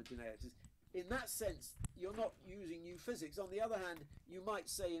inhomogeneities, in that sense, you're not using new physics. On the other hand, you might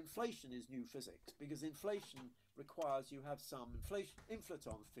say inflation is new physics, because inflation requires you have some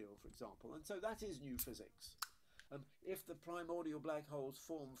inflaton field, for example, and so that is new physics. If the primordial black holes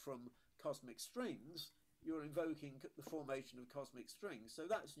form from cosmic strings, you're invoking the formation of cosmic strings, so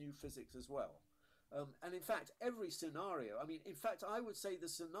that's new physics as well. And in fact, every scenario, I mean, in fact, I would say the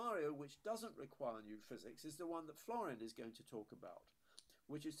scenario which doesn't require new physics is the one that Florian is going to talk about,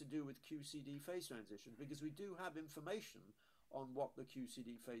 which is to do with QCD phase transition, because we do have information on what the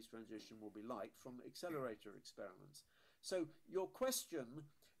QCD phase transition will be like from accelerator experiments. So your question,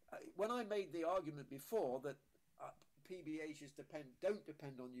 when I made the argument before that PBHs don't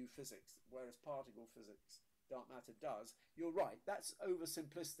depend on new physics, whereas particle physics, dark matter does, you're right, that's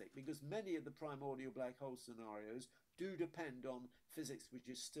oversimplistic, because many of the primordial black hole scenarios do depend on physics which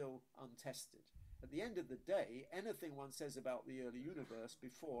is still untested. At the end of the day, anything one says about the early universe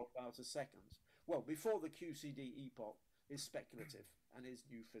before about a second, well, before the QCD epoch, is speculative and is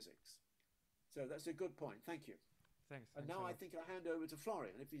new physics. So that's a good point. Thank you. Thanks. And now I think I hand over to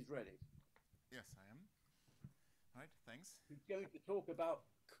Florian, if he's ready. Yes, I am. All right, thanks. He's going to talk about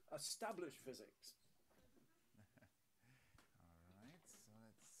established physics. All right, so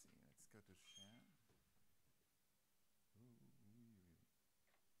let's see. Let's go to share. Always difficult.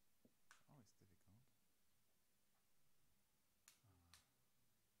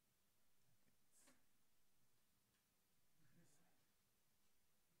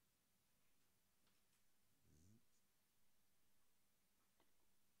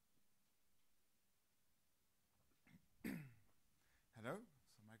 Hello,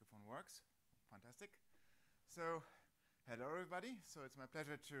 so microphone works. Fantastic. So, hello everybody. So it's my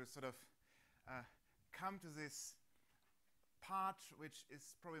pleasure to sort of come to this part, which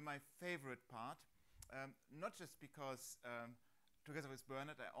is probably my favorite part. Not just because together with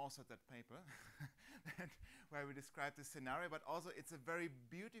Bernard I authored that paper where we describe this scenario, but also it's a very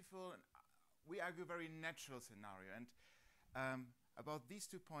beautiful and we argue very natural scenario. And about these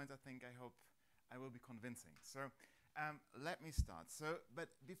 2 points I hope I will be convincing. So let me start. But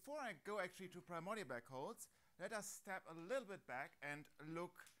before I go actually to primordial black holes, let us step a little bit back and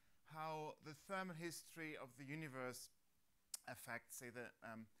look how the thermal history of the universe affects, say, the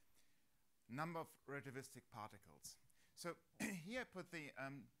number of relativistic particles. So here I put the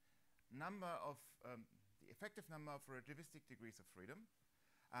the effective number of relativistic degrees of freedom,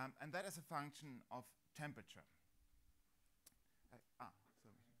 and that is a function of temperature.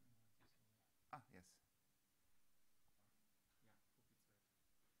 Yes.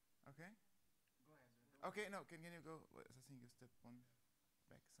 Okay. Go ahead. Okay. No. Can you go? I think you step one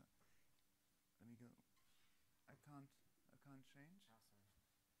back. So let me go. I can't change. Oh, sorry.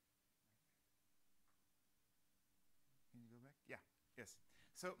 Can you go back? Yeah. Yes.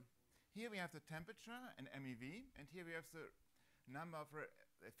 So here we have the temperature and MEV, and here we have the number of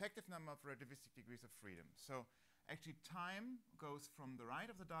effective number of relativistic degrees of freedom. So actually, time goes from the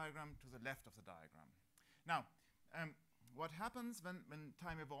right of the diagram to the left of the diagram. Now. What happens when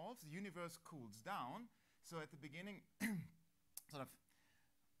time evolves, the universe cools down. So at the beginning, sort of,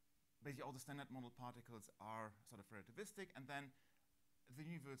 basically all the standard model particles are sort of relativistic, and then the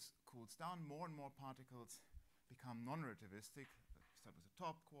universe cools down, more and more particles become non-relativistic. Start with the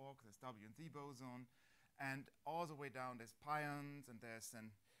top quark, there's W and Z boson, and all the way down there's pions, and there's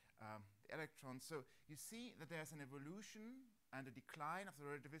then the electrons. So you see that there's an evolution and a decline of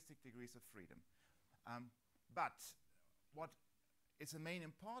the relativistic degrees of freedom. But what is the main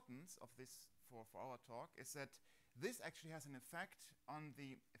importance of this for our talk is that this actually has an effect on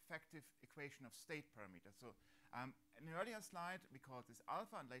the effective equation of state parameter. So in an earlier slide we called this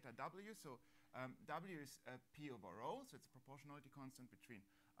alpha and later W. So W is P over rho, so it's a proportionality constant between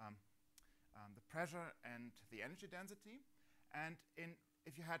the pressure and the energy density. And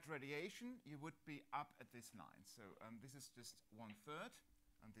if you had radiation, you would be up at this line. So this is just 1/3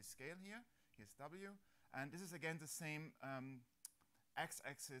 on this scale here. Here's W. And this is again the same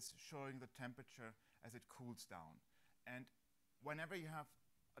x-axis showing the temperature as it cools down. And whenever you have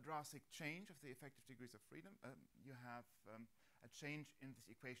a drastic change of the effective degrees of freedom, you have a change in this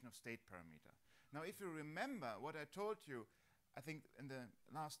equation of state parameter. Now, if you remember what I told you, I think in the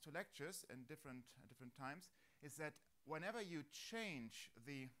last 2 lectures and different times, is that whenever you change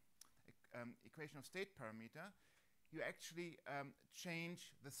the equation of state parameter, you actually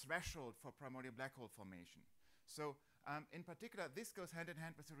change the threshold for primordial black hole formation. So in particular, this goes hand in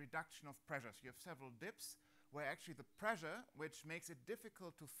hand with the reduction of pressure. So you have several dips where actually the pressure, which makes it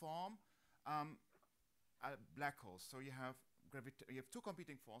difficult to form black holes. So you have two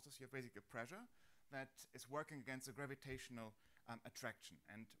competing forces. You have basically a pressure that is working against a gravitational attraction,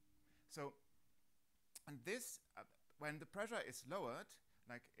 and so this when the pressure is lowered,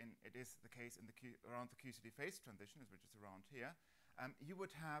 like it is the case in around the QCD phase transition, which is around here, you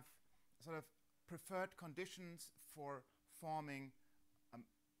would have sort of preferred conditions for forming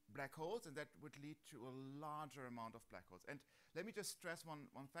black holes, and that would lead to a larger amount of black holes. And let me just stress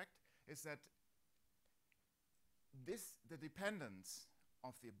one fact, is that the dependence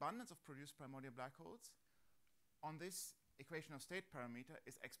of the abundance of produced primordial black holes on this equation of state parameter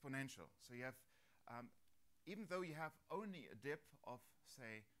is exponential. So you have, even though you have only a dip of,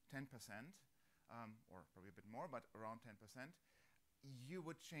 say, 10%, or probably a bit more, but around 10%, you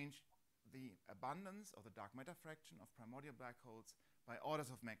would change the abundance or the dark matter fraction of primordial black holes by orders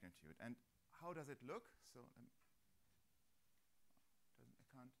of magnitude. And how does it look? So I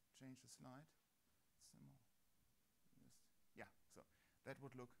can't change the slide. Yeah, so that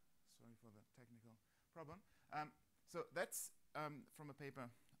would look, sorry for the technical problem. So that's from a paper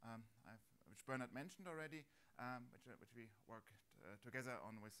which Bernard mentioned already, which we worked together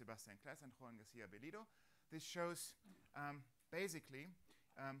on with Sebastian Klaes and Juan Garcia Bellido. This shows basically,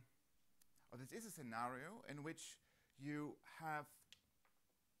 or this is a scenario in which you have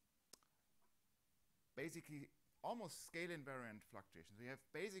basically almost scale invariant fluctuations. We have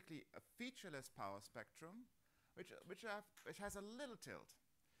basically a featureless power spectrum which has a little tilt.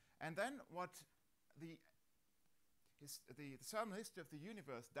 And then what the thermal history of the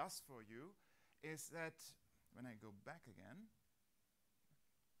universe does for you is that, when I go back again,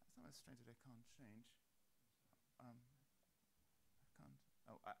 it's not as strange that I can't change.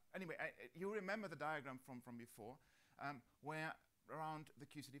 Anyway, you remember the diagram from before, where around the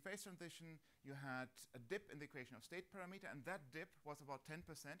QCD phase transition you had a dip in the equation of state parameter, and that dip was about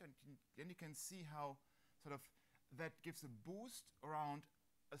 10%, and then you can see how sort of that gives a boost around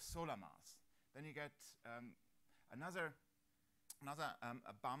a solar mass. Then you get another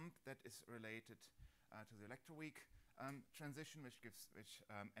a bump that is related to the electroweak transition, which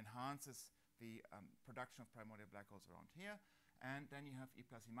enhances the production of primordial black holes around here. And then you have E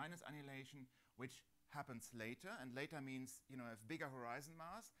plus E minus annihilation, which happens later, and later means you have bigger horizon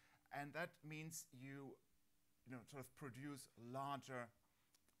mass, and that means you sort of produce larger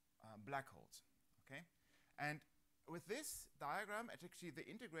black holes. Okay, and with this diagram, actually the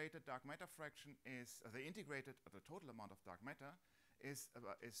integrated dark matter fraction is the total amount of dark matter is 100%,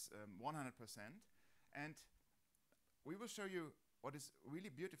 and we will show you what is really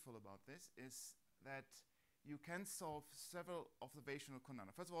beautiful about this is that you can solve several observational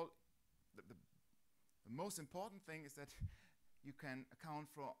conundrums. First of all, the most important thing is that you can account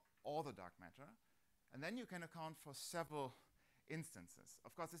for all the dark matter, and then you can account for several instances.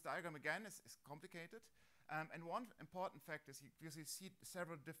 Of course, this diagram again is complicated, and one important fact is you see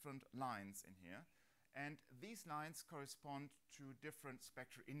several different lines in here, and these lines correspond to different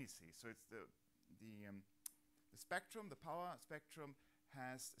spectral indices. So it's the spectrum, the power spectrum,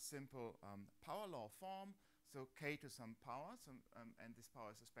 has a simple power law form, so k to some power, and this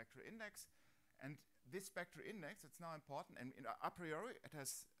power is a spectral index. And this spectral index, it's now important, and a priori it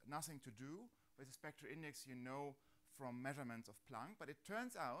has nothing to do with the spectral index you know from measurements of Planck, but it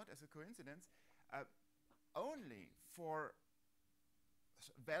turns out, as a coincidence, only for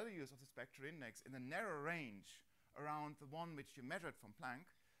values of the spectral index in a narrow range around the one which you measured from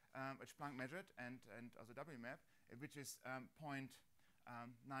Planck, which Planck measured, and also WMAP, which is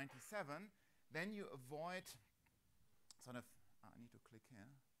 0.97, then you avoid sort of, I need to click here.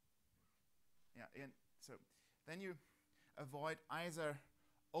 Yeah, and so then you avoid either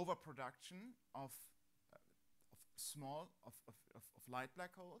overproduction of light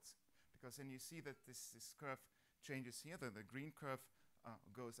black holes, because then you see that this curve changes here. The green curve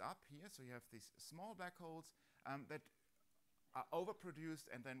goes up here, so you have these small black holes that are overproduced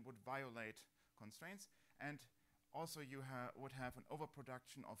and then would violate constraints. And also you would have an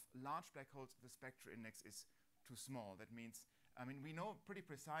overproduction of large black holes if the spectral index is too small. That means, I mean, we know pretty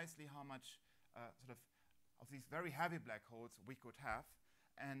precisely how much sort of these very heavy black holes we could have,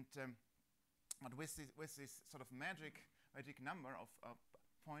 and but with this sort of magic number of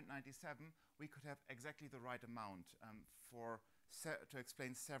 0.97, we could have exactly the right amount to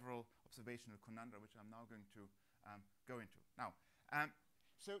explain several observational conundra, which I'm now going to go into. Now,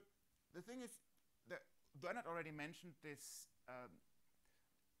 so the thing is, Bernard already mentioned this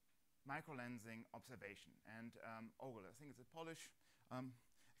microlensing observation, and Ogel, I think it's a Polish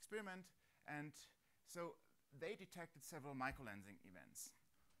experiment, and so they detected several microlensing events.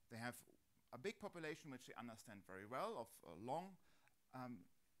 They have a big population which we understand very well of long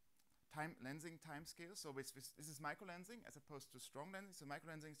lensing time scales. So this is microlensing as opposed to strong lensing. So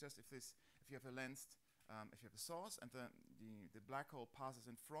microlensing is just if you have a lensed, if you have a source and the black hole passes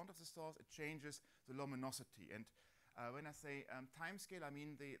in front of the source, it changes the luminosity. And when I say time scale, I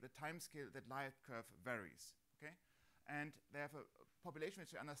mean the time scale that light curve varies. Okay, and they have a population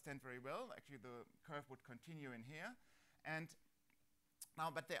which we understand very well. Actually, the curve would continue in here, and now,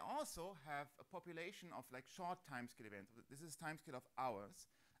 but they also have a population of like short timescale events. This is timescale of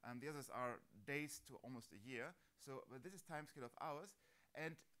hours. The others are days to almost a year. So, but this is timescale of hours.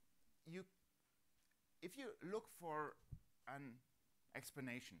 And if you look for an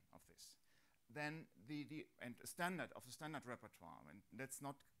explanation of this, then the standard repertoire, and let's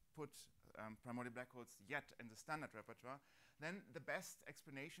not put primordial black holes yet in the standard repertoire, then the best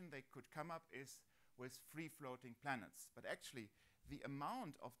explanation they could come up is with free-floating planets. But actually, the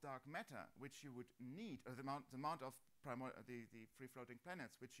amount of dark matter which you would need, or the amount of the free-floating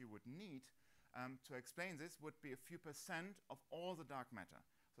planets which you would need to explain this would be a few percent of all the dark matter.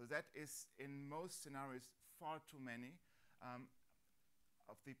 So that is, in most scenarios, far too many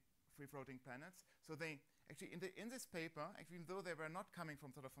of the free-floating planets. So they actually, in this paper, actually, even though they were not coming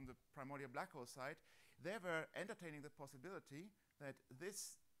from from the primordial black hole side, they were entertaining the possibility that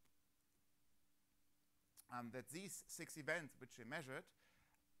that these 6 events which they measured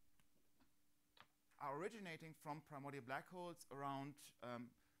are originating from primordial black holes around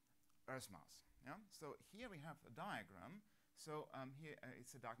Earth mass. Yeah? So here we have a diagram. So here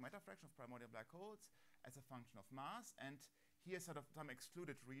it's a dark matter fraction of primordial black holes as a function of mass, and here's sort of some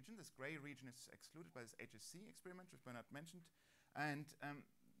excluded region. This gray region is excluded by this HSC experiment, which Bernard mentioned, and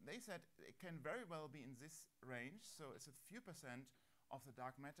they said it can very well be in this range. So it's a few percent of the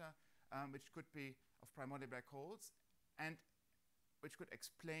dark matter which could be of primordial black holes, and which could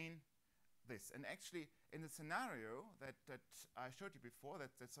explain this. And actually, in the scenario that I showed you before,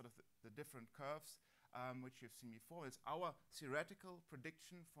 that's sort of the different curves which you've seen before, is our theoretical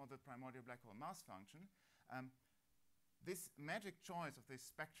prediction for the primordial black hole mass function. This magic choice of this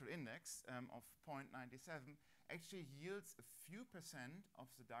spectral index of 0.97 actually yields a few percent of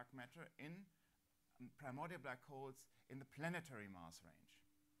the dark matter in primordial black holes in the planetary mass range.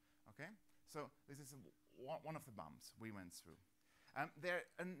 Okay, so this is one of the bumps we went through. There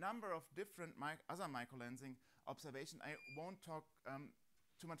are a number of different other microlensing observations. I won't talk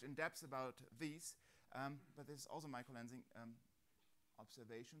too much in depth about these, but there's also microlensing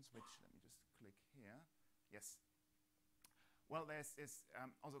observations, which, let me just click here. Yes. Well, there's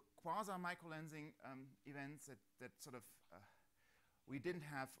also quasi-microlensing events that sort of we didn't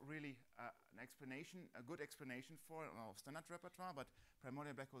have really a good explanation for in our standard repertoire, but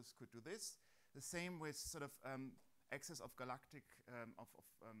primordial black holes could do this. The same with sort of excess of galactic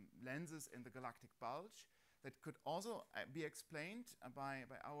lenses in the galactic bulge that could also be explained by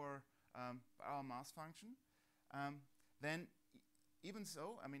our mass function. Then, even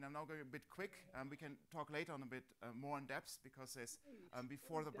so, I mean, I'm now going a bit quick. We can talk later on a bit more in depth, because there's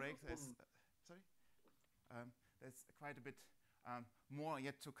before the break there's there's quite a bit more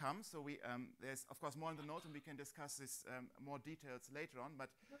yet to come. So there's of course more in the notes, and we can discuss this more details later on. But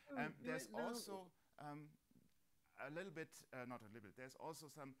there's also a little bit, not a little bit. There's also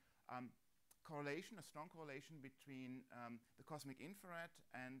some correlation, a strong correlation between the cosmic infrared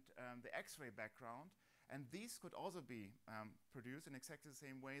and the X-ray background, and these could also be produced in exactly the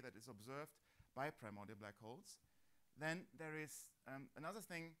same way that is observed by primordial black holes. Then there is another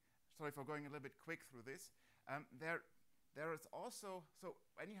thing. Sorry for going a little bit quick through this. There is also, so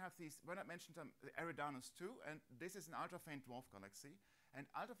when you have these, when I mentioned the Eridanus 2, and this is an ultra-faint dwarf galaxy, and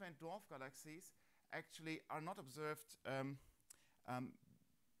ultra-faint dwarf galaxies actually are not observed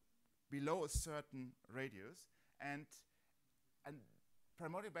below a certain radius, and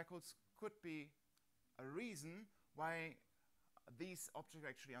primordial black holes could be a reason why these objects are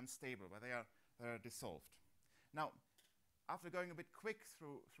actually unstable, why they are dissolved. Now, after going a bit quick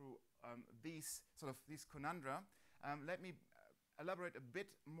through these conundra, let me elaborate a bit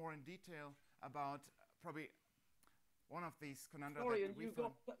more in detail about probably one of these conundra. Florian,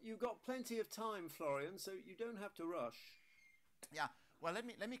 you've got plenty of time, Florian, so you don't have to rush. Yeah. Well, let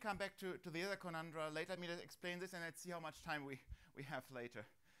me come back to the other conundra later. Let me just explain this, and let's see how much time we have later.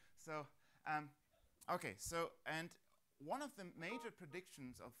 So, okay. So, and one of the major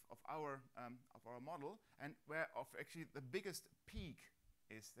predictions of our model, and where of actually the biggest peak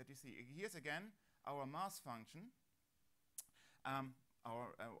is that you see here's again our mass function,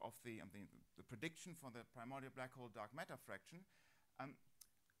 of the prediction for the primordial black hole dark matter fraction.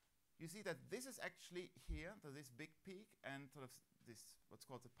 You see that this is actually here, so this big peak, and sort of this what's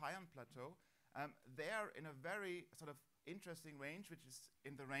called the pion plateau, they are in a very sort of interesting range, which is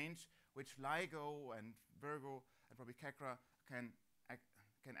in the range which LIGO and Virgo and probably Kekra can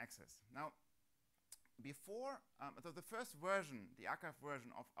access. Now, before, so the first version, the archive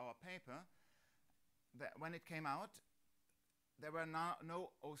version of our paper, when it came out, there were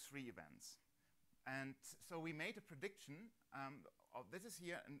no O3 events. And so we made a prediction this is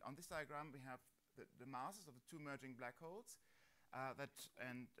here, and on this diagram we have the masses of the two merging black holes that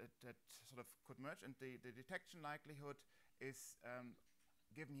sort of could merge, and the detection likelihood is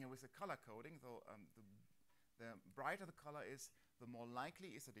given here with a color coding. So the brighter the color is, the more likely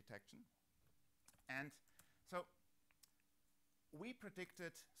is the detection. And so we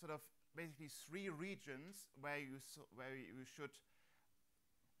predicted sort of basically 3 regions where you should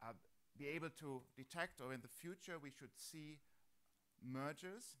be able to detect, or in the future we should see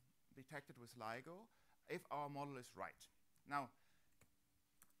mergers detected with LIGO if our model is right. Now,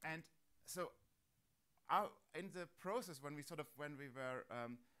 and so in the process when we were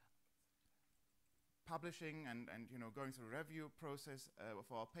publishing and going through a review process of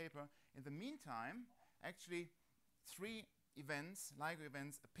our paper, in the meantime, actually 3 events, LIGO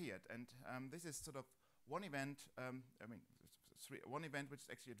events, appeared, and this is sort of one event. One event which is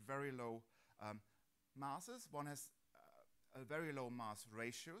actually at very low masses. One has a very low mass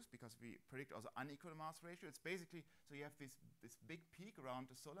ratios, because we predict also unequal mass ratio. It's basically, so you have this big peak around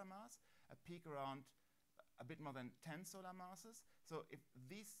the solar mass, a peak around a bit more than 10 solar masses. So if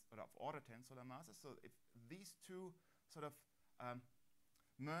these, or of order 10 solar masses, so if these two sort of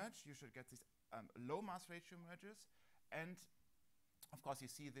merge, you should get these low mass ratio mergers. And of course you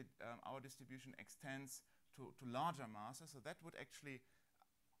see that our distribution extends to larger masses, so that would actually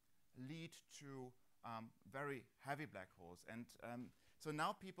lead to very heavy black holes. And so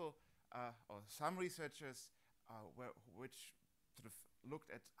now people, or some researchers, which sort of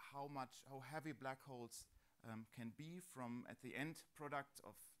looked at how heavy black holes can be from at the end product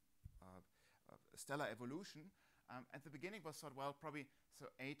of stellar evolution. At the beginning was thought, well, probably so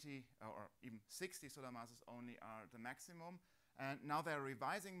 80 or even 60 solar masses only are the maximum. And now they're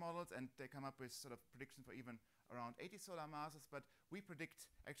revising models, and they come up with sort of predictions for even around 80 solar masses. But we predict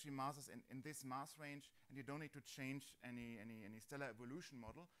actually masses in this mass range, and you don't need to change any stellar evolution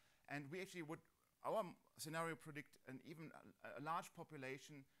model. And we actually would, our scenario predict an even a large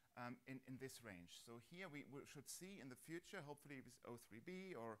population in this range. So here we should see in the future, hopefully with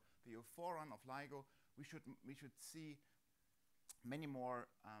O3b or the O4 run of LIGO, we should see many more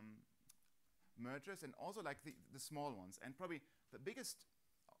mergers, and also like the small ones. And probably the biggest,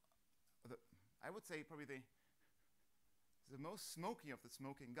 I would say probably the most smoky of the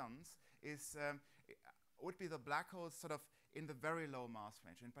smoking guns is would be the black holes sort of in the very low mass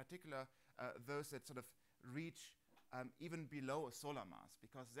range. In particular, those that sort of reach even below a solar mass,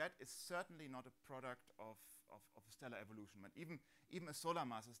 because that is certainly not a product of stellar evolution. But even a solar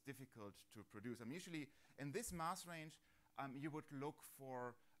mass is difficult to produce. Usually in this mass range, you would look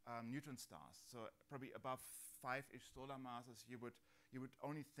for neutron stars. So probably above 5-ish solar masses, you would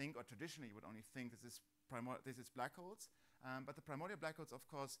only think, or traditionally you would only think this is black holes. But the primordial black holes, of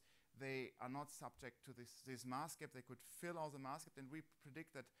course, they are not subject to this mass gap. They could fill all the mass gap, and we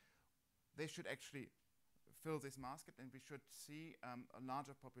predict that they should actually fill this mass gap, and we should see a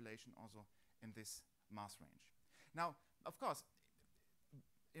larger population also in this mass range. Now, of course,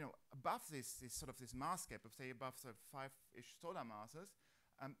 above this mass gap of, say, above the 5-ish solar masses,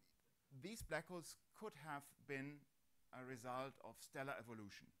 these black holes could have been a result of stellar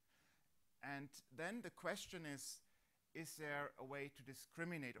evolution. And then the question is there a way to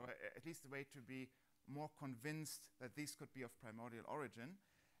discriminate, or at least a way to be more convinced that these could be of primordial origin?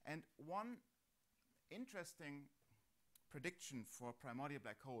 And one interesting prediction for primordial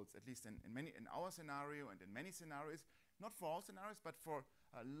black holes, at least in our scenario and in many scenarios, not for all scenarios, but for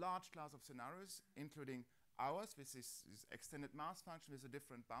a large class of scenarios, including ours, with this extended mass function with the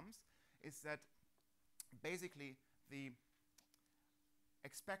different bumps, is that basically the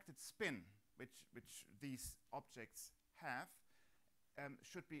expected spin which these objects have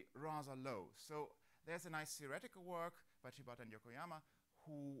should be rather low. So there's a nice theoretical work by Shibata and Yokoyama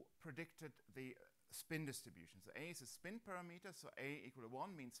who predicted the spin distribution. So A is a spin parameter, so A equal to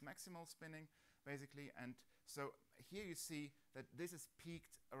 1 means maximal spinning, basically. And so here you see that this is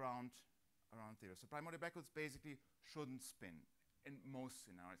peaked around 0. So primordial black holes basically shouldn't spin in most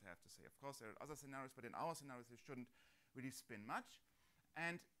scenarios, I have to say. Of course, there are other scenarios, but in our scenarios, they shouldn't really spin much.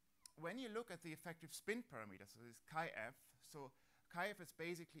 And when you look at the effective spin parameter, so this chi-f, so chi-f is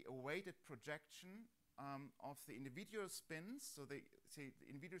basically a weighted projection of the individual spins. So the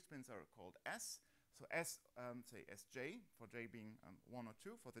individual spins are called S, So S, say Sj, for J being 1 or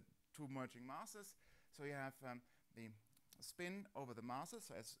 2, for the two merging masses. So you have the spin over the masses,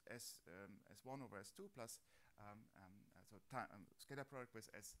 so S1 over S2 plus scalar product with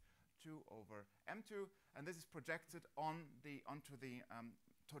S2 over M2, and this is projected onto the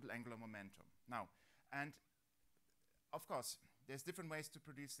total angular momentum. Now, and of course, there's different ways to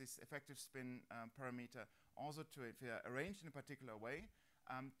produce this effective spin parameter, also to if you arranged in a particular way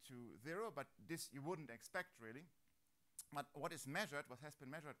to 0, but this you wouldn't expect really. But what is measured, what has been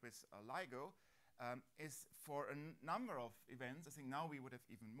measured with LIGO, is for a number of events. I think now we would have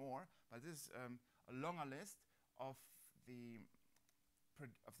even more, but this is a longer list of the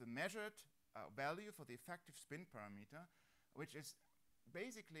measured value for the effective spin parameter, which is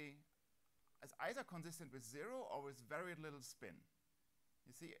basically as either consistent with 0 or with very little spin.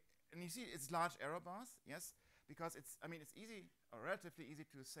 You see, and you see it's large error bars, yes, because it's easy or relatively easy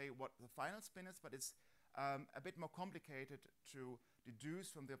to say what the final spin is, but it's a bit more complicated to deduce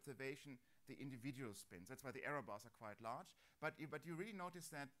from the observation the individual spins. That's why the error bars are quite large. But you really notice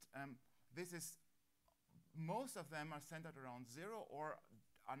that this is, most of them are centered around 0 or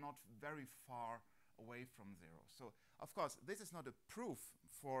are not very far away from 0. So of course this is not a proof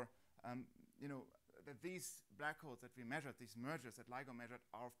for that these black holes that we measured, these mergers that LIGO measured,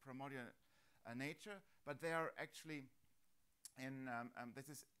 are of primordial nature, but they are actually in this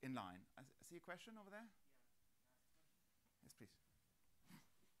is in line. I see a question over there. Yes, please.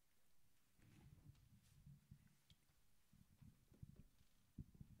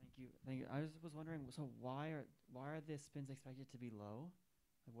 Thank you. I was wondering, so why are the spins expected to be low?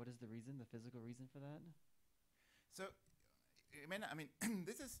 Like, what is the reason, the physical reason for that? So,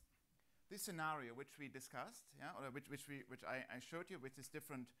 this scenario which we discussed, yeah, or which I showed you, with these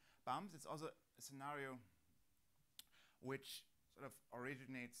different bumps. It's also a scenario which sort of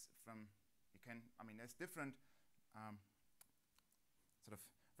originates from. There's different sort of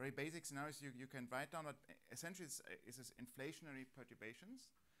very basic scenarios you can write down, but essentially it's inflationary perturbations.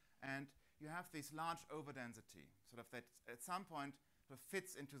 And you have this large overdensity, sort of that at some point sort of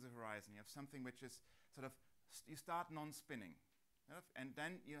fits into the horizon. You have something which is sort of, you start non-spinning, and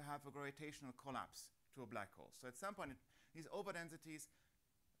then you have a gravitational collapse to a black hole. So at some point, these overdensities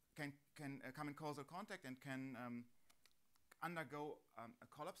can come in causal contact and can undergo a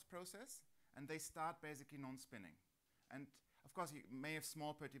collapse process, and they start basically non-spinning. And of course, you may have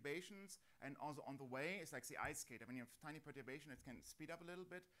small perturbations, and also on the way, it's like the ice skate. When you have tiny perturbation, it can speed up a little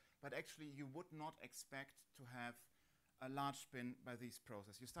bit, but actually you would not expect to have a large spin by this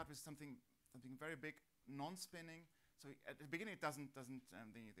process. You start with something very big, non-spinning. So at the beginning, it doesn't the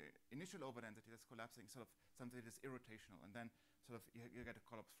initial overdensity that's collapsing, sort of something that is irrotational, and then sort of you get a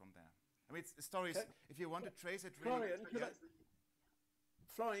collapse from there. I mean, it's stories. If you want to trace it, really.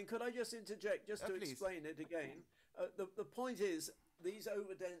 Florian, could I just interject just to explain it again? The point is, these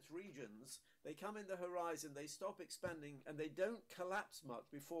overdense regions, they come in the horizon, they stop expanding, and they don't collapse much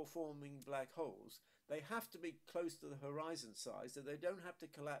before forming black holes. They have to be close to the horizon size, so they don't have to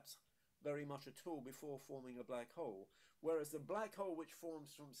collapse very much at all before forming a black hole. Whereas the black hole which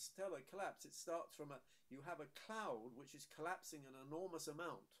forms from stellar collapse, it starts from you have a cloud which is collapsing an enormous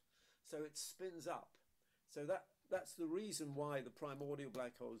amount, so it spins up. So that's the reason why the primordial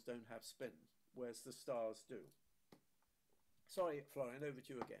black holes don't have spin, whereas the stars do. Sorry, Florian, over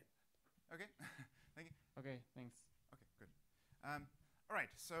to you again. Okay, thank you. Okay, thanks. Okay, good. All right,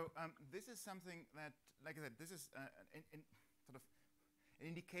 so this is something that, like I said, this is sort of an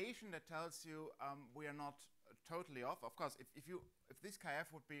indication that tells you we are not totally off. Of course, if this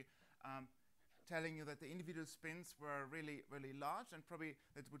KF would be telling you that the individual spins were really, really large, and probably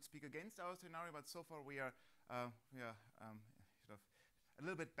that would speak against our scenario, but so far we are sort of a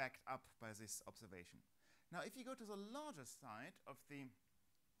little bit backed up by this observation. Now, if you go to the larger side of the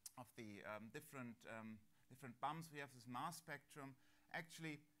different bumps, we have this mass spectrum.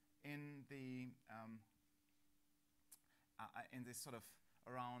 Actually, in this sort of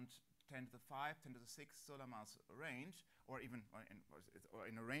around 10 to the 5, 10 to the 6 solar mass range, or even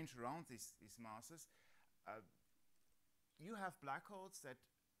in a range around these masses, you have black holes that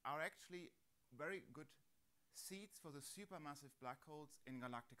are actually very good seeds for the supermassive black holes in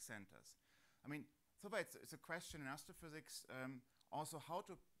galactic centers. I mean, so far it's a question in astrophysics also how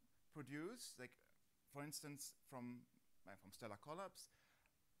to produce, like, for instance, from stellar collapse,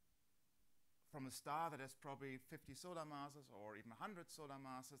 from a star that has probably 50 solar masses or even 100 solar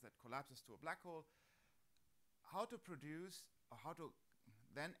masses that collapses to a black hole, how to produce, or how to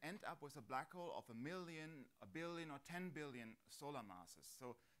then end up with a black hole of 1 million, 1 billion, or 10 billion solar masses.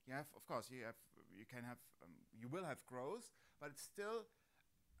 So you have, of course, you will have growth, but it's still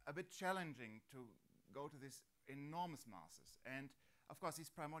a bit challenging to go to these enormous masses. And of course, these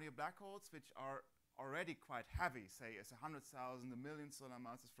primordial black holes, which are already quite heavy, say as 100,000, a million solar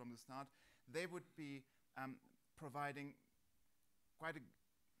masses from the start, they would be providing quite a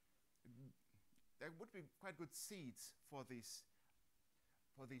there would be quite good seeds for these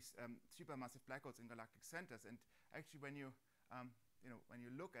supermassive black holes in galactic centers. And actually, when you when you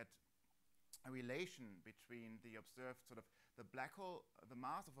look at a relation between the observed sort of the black hole, the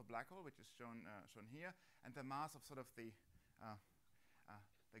mass of a black hole, which is shown here, and the mass of sort of the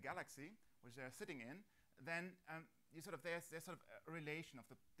galaxy which they're sitting in, then there's sort of a relation of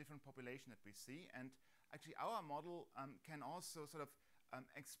the different population that we see. And actually, our model can also sort of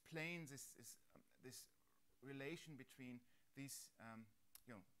explain this relation between these,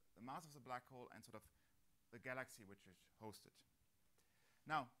 the mass of the black hole and sort of the galaxy which is hosted.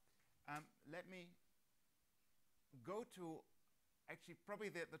 Now, let me go to actually probably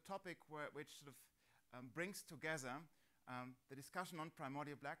the topic which sort of brings together the discussion on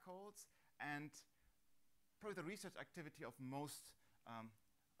primordial black holes and probably the research activity of most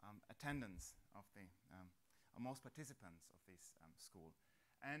attendants of the, or most participants of this school.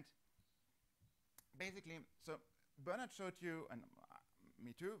 And basically, so Bernard showed you, and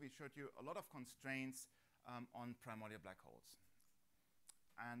me too, we showed you a lot of constraints on primordial black holes.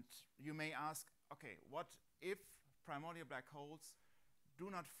 And you may ask, okay, what if primordial black holes do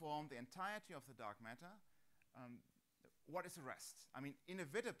not form the entirety of the dark matter? What is the rest? I mean,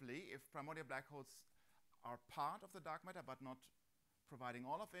 inevitably, if primordial black holes are part of the dark matter but not providing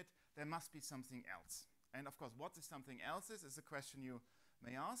all of it, there must be something else. And of course, what this something else is a question you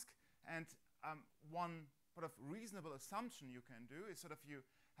may ask. And one sort of reasonable assumption you can do is sort of you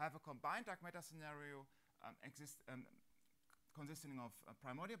have a combined dark matter scenario consisting of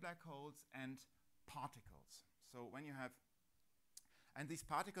primordial black holes and particles. So when you have, and these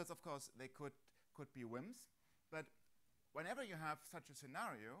particles, of course, they could be WIMPs, but whenever you have such a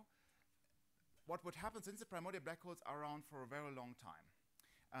scenario, what would happen, since the primordial black holes are around for a very long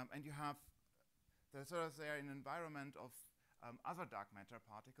time, and you have they're in an environment of other dark matter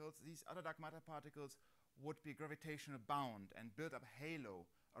particles, these other dark matter particles would be gravitational bound and build up a halo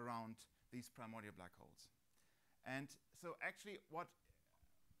around these primordial black holes. And so actually what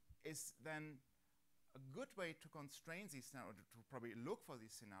is then a good way to constrain these scenarios, to probably look for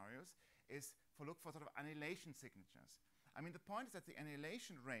these scenarios, is to look for sort of annihilation signatures. I mean, the point is that the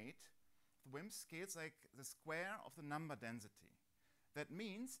annihilation rate, the WIMP, scales like the square of the number density. That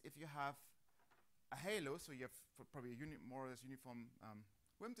means if you have a halo, so you have probably a more or less uniform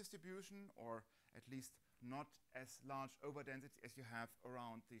WIMP distribution, or at least not as large overdensity as you have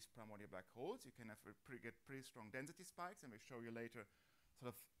around these primordial black holes, you can have get pretty strong density spikes, and we'll show you later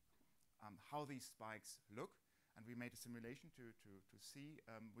sort of how these spikes look. And we made a simulation to see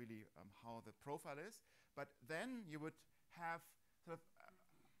really how the profile is. But then you would have sort of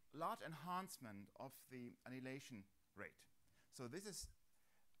large enhancement of the annihilation rate. So this is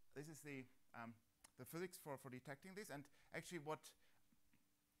the physics for detecting this. And actually what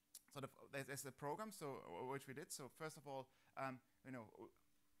sort of, there's a program which we did. So first of all,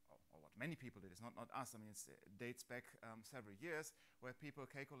 or what many people did, it's not us, I mean, it dates back several years, where people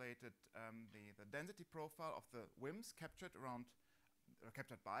calculated the density profile of the WIMPs captured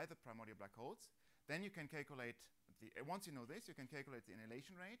by the primordial black holes. Then you can calculate, once you know this, you can calculate the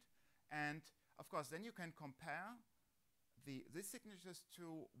annihilation rate. And of course, then you can compare these signatures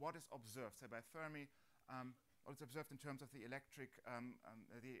to what is observed, say by Fermi, what is observed in terms of the electric,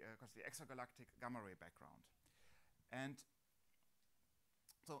 the exogalactic gamma ray background. And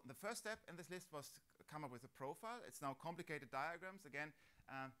so the first step in this list was to come up with a profile. It's now complicated diagrams. Again,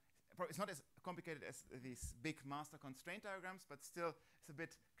 it's not as complicated as these big master constraint diagrams, but still it's a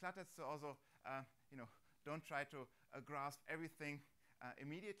bit cluttered. So also, don't try to grasp everything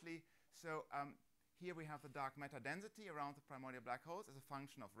immediately. So here we have the dark matter density around the primordial black holes as a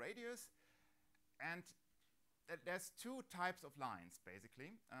function of radius. And there's two types of lines,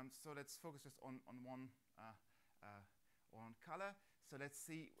 basically. So let's focus just on one color. So let's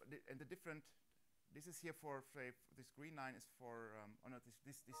see the different. This is here for this green line is for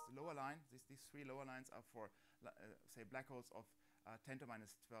this lower line. These three lower lines are for say black holes of 10 to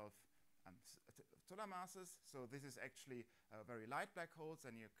minus 12 solar masses. So this is actually very light black holes.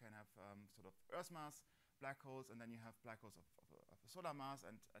 Then you can have sort of Earth mass black holes, and then you have black holes of a solar mass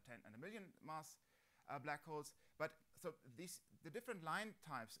and a 10 and a million mass black holes. But so the different line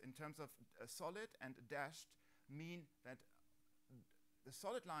types in terms of solid and dashed mean that the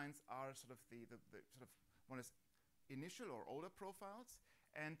solid lines are sort of the sort of one is initial or older profiles,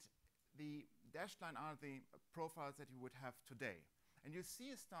 and the dashed line are the profiles that you would have today. And you see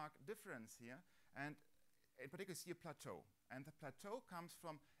a stark difference here, and in particular see a plateau. And the plateau comes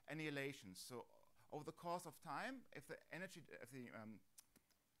from annihilation. So over the course of time, if the energy,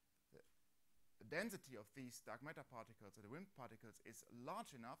 the density of these dark matter particles or the WIMP particles is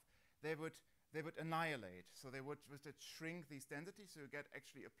large enough, they would annihilate. So they would shrink these densities, so you get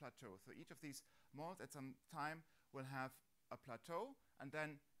actually a plateau. So each of these moles at some time will have a plateau and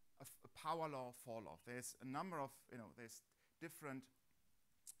then a power law fall off. There's a number of, there's different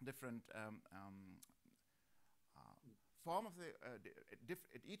form of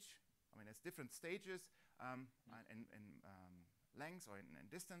at each, there's different stages in length or in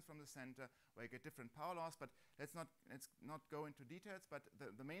distance from the center where you get different power laws, but let's not go into details, but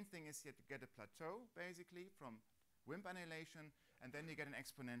the main thing is you get a plateau basically from WIMP annihilation, and then you get an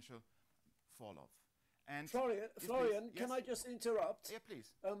exponential fall off. And Florian, yes, can I just interrupt? Yeah,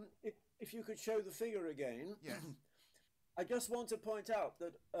 please. If you could show the figure again. Yes. I just want to point out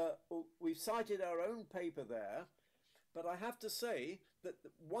that we've cited our own paper there, but I have to say that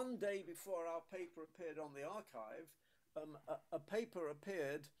one day before our paper appeared on the archive, a paper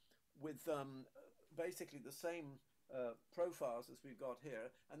appeared with basically the same profiles as we've got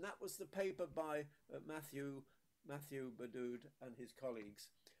here, and that was the paper by Matthew Badoud and his colleagues.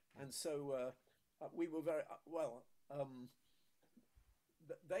 And so we were very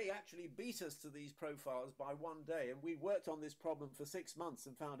they actually beat us to these profiles by one day, and we worked on this problem for 6 months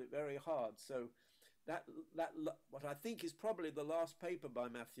and found it very hard. So that what I think is probably the last paper by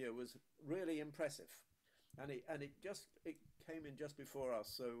Matthew was really impressive, and it came in just before us.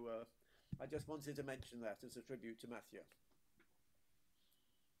 So I just wanted to mention that as a tribute to Matthew.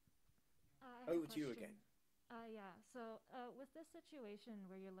 Over to you again. Yeah. So with this situation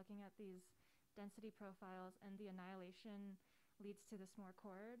where you're looking at these density profiles and the annihilation leads to this more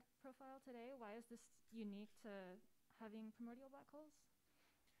chord profile today, why is this unique to having primordial black holes?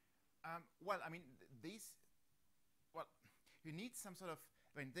 You need some sort of,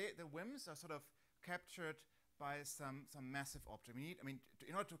 the WIMPs are sort of captured by some massive object.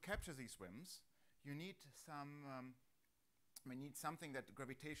 In order to capture these WIMPs, you need something that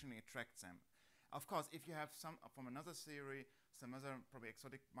gravitationally attracts them. Of course, if you have some from another theory, some other probably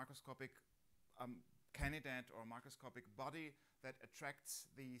exotic microscopic candidate or microscopic body that attracts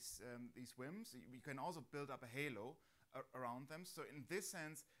these WIMPs, you can also build up a halo around them. So in this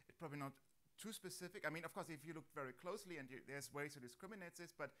sense, it's probably not too specific. Of course, if you look very closely, and there's ways to discriminate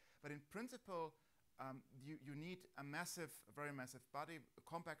this, but in principle, you need a very massive body, a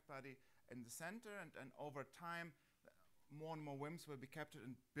compact body in the center, and over time, more and more WIMPs will be captured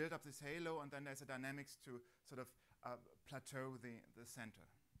and build up this halo, and then there's a dynamics to sort of plateau the center.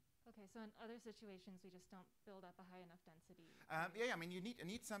 Okay, so in other situations, we just don't build up a high enough density. You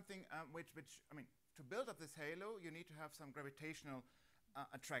need something which to build up this halo, you need to have some gravitational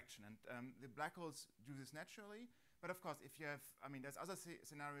attraction, and the black holes do this naturally. But of course, if you have, there's other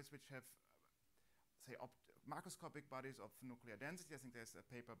scenarios which have, say, macroscopic bodies of nuclear density. I think there's a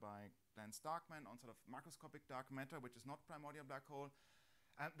paper by Glenn Starkman on sort of macroscopic dark matter, which is not primordial black hole.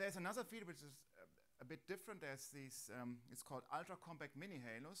 There's another field which is a bit different. There's these, it's called ultra-compact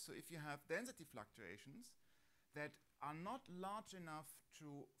mini-halos. So if you have density fluctuations that are not large enough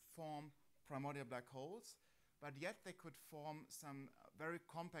to form primordial black holes, but yet they could form some very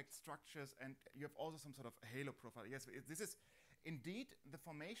compact structures, and you have also some sort of halo profile. Yes, this is indeed, the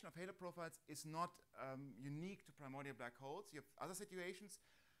formation of halo profiles is not unique to primordial black holes. You have other situations,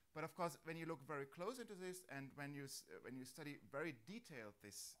 but of course, when you look very close into this, and when you study very detailed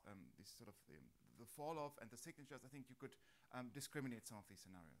this sort of the fall off and the signatures, I think you could discriminate some of these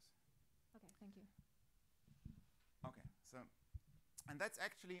scenarios. Okay, thank you. Okay, so, and that's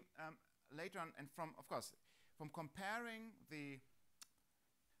actually later on, and from comparing the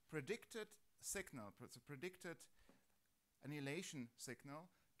predicted signal, so predicted annihilation signal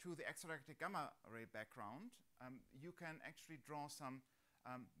to the extragalactic gamma ray background, you can actually draw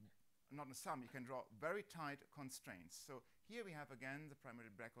you can draw very tight constraints. So here we have again the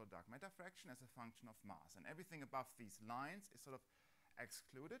primordial black hole dark matter fraction as a function of mass, and everything above these lines is sort of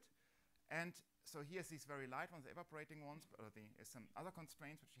excluded. And so here's these very light ones, the evaporating ones, but there's some other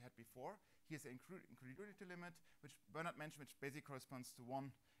constraints which we had before. Here's the incredulity limit, which Bernard mentioned, which basically corresponds to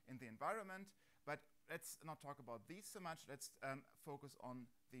 1 in the environment. But let's not talk about these so much. Let's focus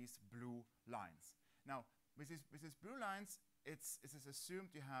on these blue lines. Now, with these blue lines, it is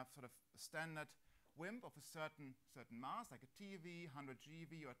assumed you have sort of a standard WIMP of a certain mass, like a TeV, 100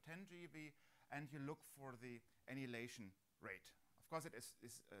 GeV or 10 GeV, and you look for the annihilation rate. Of course, it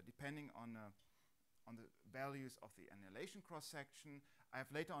is depending on the values of the annihilation cross-section. I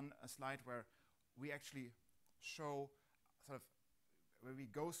have later on a slide where we actually show sort of where we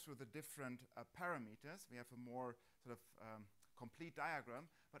go through the different parameters. We have a more sort of complete diagram.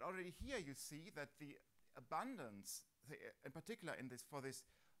 But already here you see that the abundance, in particular for this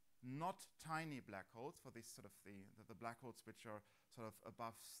not tiny black holes, for this sort of the black holes which are sort of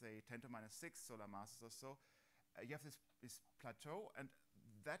above, say, 10 to minus 6 solar masses or so, you have this plateau, and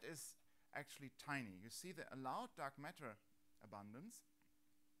that is actually tiny. You see the allowed dark matter abundance,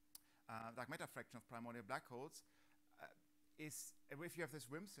 dark matter fraction of primordial black holes is, if you have this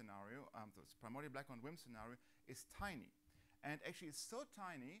WIMP scenario, this primordial black hole WIMP scenario, is tiny. And actually it's so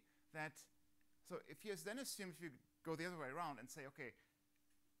tiny that, so if you then assume, if you go the other way around and say, okay,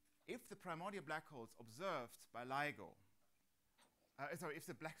 if the primordial black holes observed by LIGO, if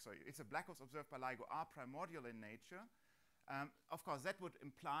the black holes observed by LIGO are primordial in nature, of course that would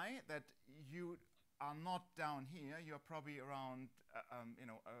imply that you are not down here. You are probably around,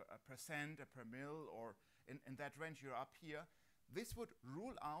 a percent, a per mil, or in that range. You're up here. This would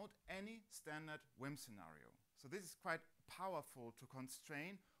rule out any standard WIMP scenario. So this is quite powerful to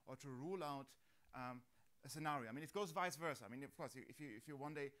constrain or to rule out a scenario. I mean, it goes vice versa. I mean, of course, if you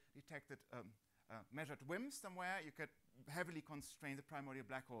one day detected measured WIMP somewhere, you could heavily constrain the primordial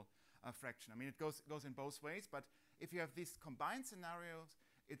black hole fraction. I mean, it goes in both ways. But if you have these combined scenarios,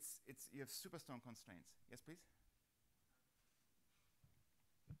 you have super strong constraints. Yes, please.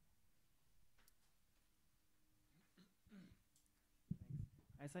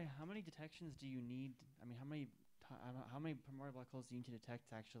 I say, how many detections do you need? I mean, how many primordial black holes do you need to detect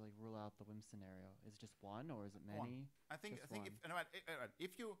to actually rule out the WIMP scenario? Is it just one, or is it many? I think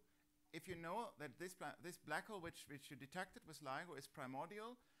if you know that this black hole which you detected with LIGO is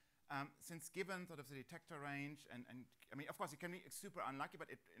primordial, since given sort of the detector range, and I mean, of course, it can be super unlucky, but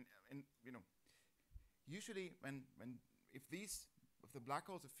usually if the black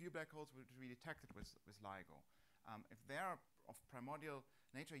holes, a few black holes would be detected with LIGO, if they are of primordial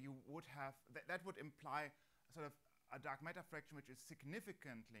nature, you would have that would imply sort of a dark matter fraction which is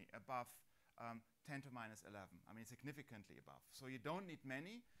significantly above 10 to minus 11. I mean, significantly above. So you don't need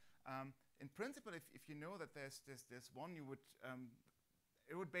many. In principle, if you know that there's one, you would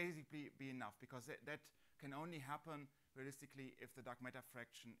it would basically be enough, because that can only happen realistically if the dark matter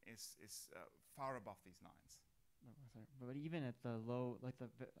fraction is far above these lines. But even at the low, like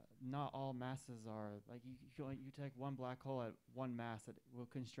not all masses are, like you take one black hole at one mass, it will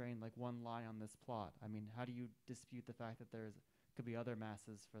constrain like one line on this plot. I mean, how do you dispute the fact that could be other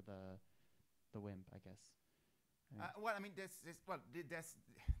masses for the WIMP, I guess? Well, I mean,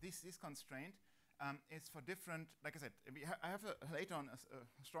 this constraint is for different, like I said, I have later on a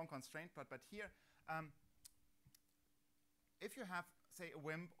strong constraint, but here, if you have, say, a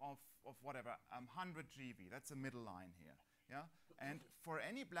WIMP of whatever, 100 GeV, that's the middle line here, yeah? And for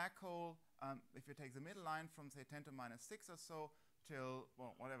any black hole, if you take the middle line from, say, 10 to minus 6 or so till,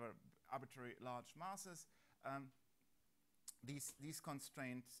 well, whatever, arbitrary large masses, these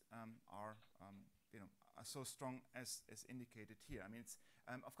constraints are so strong as indicated here. I mean, it's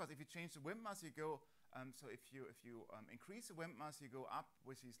of course, if you change the WIMP mass, you go. So if you increase the WIMP mass, you go up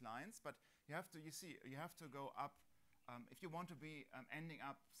with these lines. But you have to go up if you want to be ending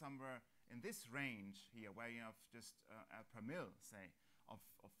up somewhere in this range here, where you have just per mil, say, of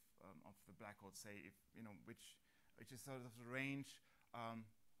the black hole, say, if which is sort of the range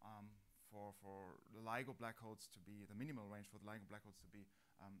for the LIGO black holes to be the minimal range for the LIGO black holes to be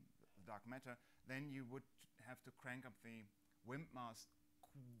the dark matter, then you would have to crank up the WIMP mass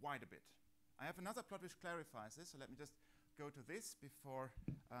quite a bit. I have another plot which clarifies this, so let me just go to this before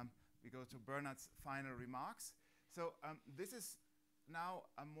we go to Bernard's final remarks. So this is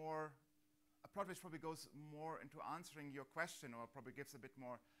now a plot which probably goes more into answering your question, or probably gives a bit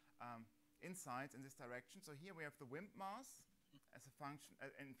more insights in this direction. So here we have the WIMP mass as a function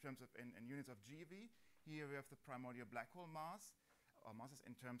in terms of in units of GeV. Here we have the primordial black hole mass, or masses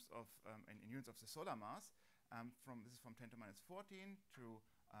in terms of in units of the solar mass. This is from 10 to minus 14 to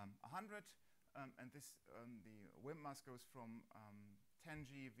 100, and this the WIMP mass goes from 10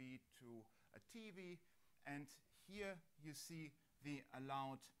 GeV to a TeV, and here you see the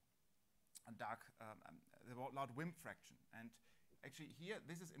allowed allowed WIMP fraction. And actually here,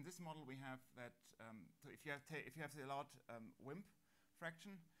 in this model we have that. So if you have the allowed WIMP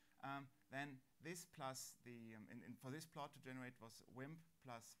fraction, then this plus the for this plot to generate was WIMP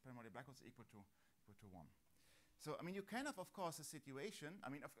plus primordial black holes equal to 1. So I mean, you can have, of course, a situation. I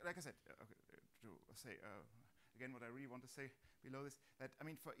mean, like I said, to say again, what I really want to say below this, that I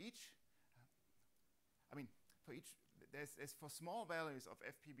mean, for each, there's for small values of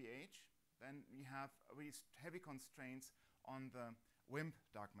FPBH, then we have really heavy constraints on the WIMP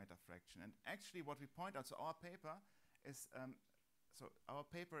dark matter fraction. And actually, what we point out, so our paper is so our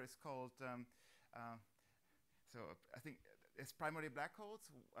paper is called, so I think it's Primordial Black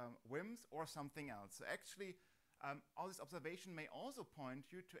Holes, WIMPs, or something else. So actually, all this observation may also point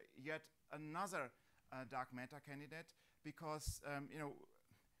you to yet another dark matter candidate, because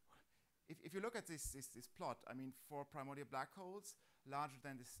if you look at this plot, I mean, for primordial black holes larger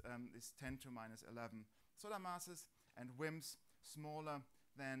than this 10 to minus 11 solar masses, and WIMPs smaller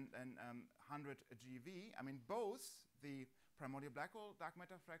than 100 GeV, I mean, both the primordial black hole dark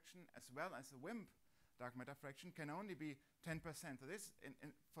matter fraction as well as the WIMP dark matter fraction can only be 10%. So this,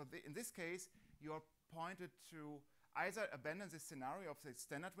 in this case, you are pointed to either abandon this scenario of the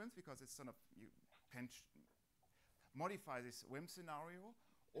standard WIMPs, because it's sort of, you can modify this WIMP scenario,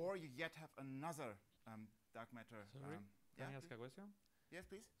 or you yet have another dark matter. Sorry, can I ask a question? Yes,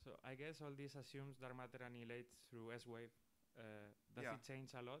 please. So I guess all this assumes dark matter annihilates through S wave. Does it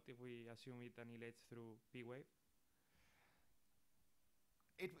change a lot if we assume it annihilates through P wave?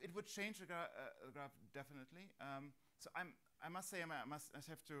 It would change the graph definitely. So I must say I must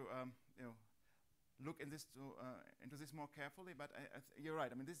have to look into this more carefully. But you're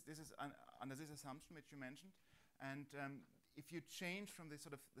right. I mean, this is under this assumption which you mentioned, and if you change from the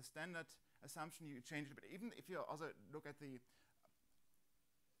sort of the standard assumption, you change it. But even if you also look at the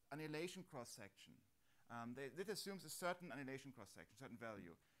annihilation cross section, it assumes a certain annihilation cross section, certain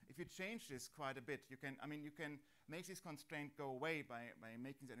value. If you change this quite a bit, you can make this constraint go away by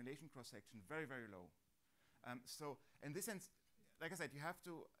making the annihilation cross section very, very low. So in this sense, like I said, you have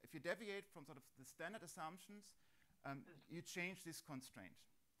to, if you deviate from sort of the standard assumptions, you change this constraint.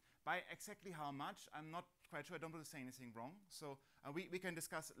 By exactly how much, I'm not quite sure. I don't want to say anything wrong. So we can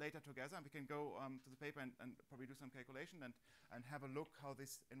discuss it later together, and we can go to the paper and probably do some calculation and have a look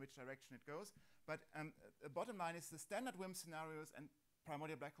in which direction it goes. But the bottom line is the standard WIMP scenarios and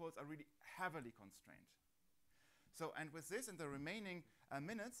primordial black holes are really heavily constrained. So, and with this, in the remaining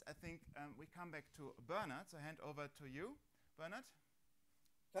minutes, I think we come back to Bernard. So I hand over to you, Bernard.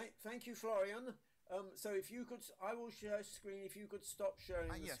 Thank you, Florian. So if you could, I will share screen. If you could stop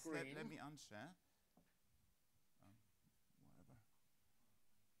sharing the yes, screen. Let me unshare. Whatever.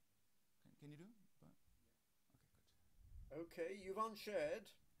 Can you do? Okay, good. Okay, you've unshared.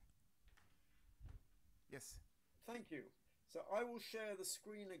 Yes. Thank you. So I will share the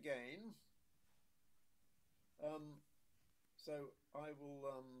screen again. So I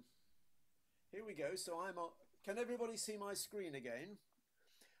will. Here we go. So I'm on. Can everybody see my screen again?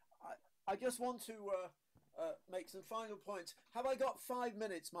 I just want to make some final points. Have I got 5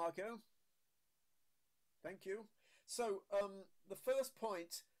 minutes, Marco? Thank you. So the first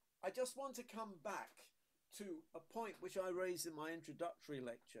point, I just want to come back to a point which I raised in my introductory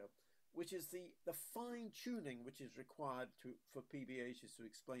lecture, which is the fine-tuning which is required for PBHs to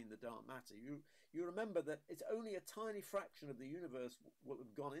explain the dark matter. You remember that it's only a tiny fraction of the universe will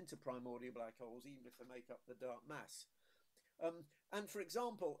have gone into primordial black holes, even if they make up the dark mass. And for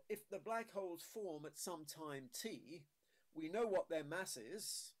example, if the black holes form at some time t, we know what their mass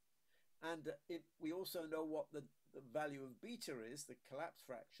is, and we also know what the value of beta is, the collapse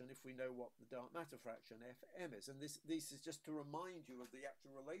fraction, if we know what the dark matter fraction Fm is. And this is just to remind you of the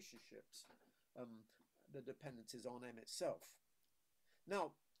actual relationships, the dependencies on M itself.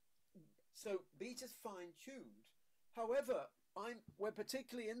 Now, so beta's fine-tuned. However, we're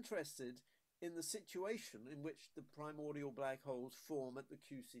particularly interested in the situation in which the primordial black holes form at the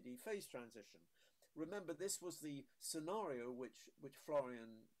QCD phase transition. Remember, this was the scenario which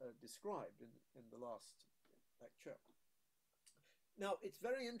Florian described in the last lecture. Now, it's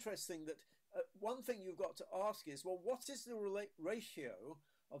very interesting that one thing you've got to ask is, well, what is the ratio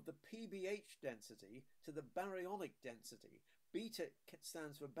of the PBH density to the baryonic density? Beta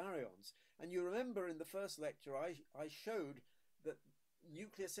stands for baryons. And you remember in the first lecture, I showed that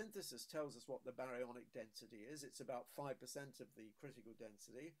nucleosynthesis tells us what the baryonic density is. It's about 5% of the critical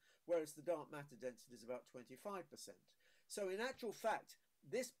density, whereas the dark matter density is about 25%. So in actual fact,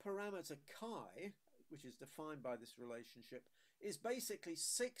 this parameter chi, which is defined by this relationship, is basically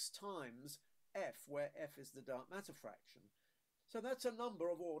 6 times F, where F is the dark matter fraction. So that's a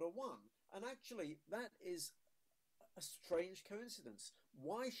number of order 1. And actually, that is a strange coincidence.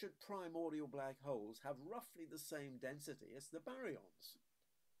 Why should primordial black holes have roughly the same density as the baryons?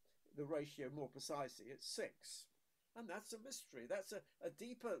 The ratio, more precisely, it's 6. And that's a mystery. That's a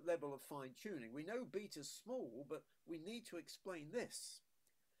deeper level of fine-tuning. We know beta's small, but we need to explain this.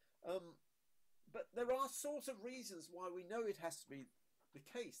 But there are sort of reasons why we know it has to be the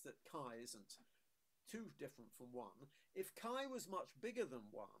case that chi isn't too different from 1. If chi was much bigger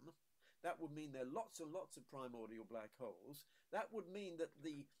than 1, that would mean there are lots and lots of primordial black holes. That would mean that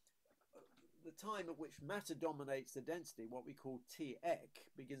the the time at which matter dominates the density, what we call T-ec,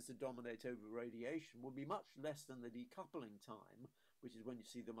 begins to dominate over radiation, will be much less than the decoupling time, which is when you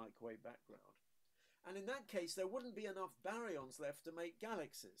see the microwave background. And in that case, there wouldn't be enough baryons left to make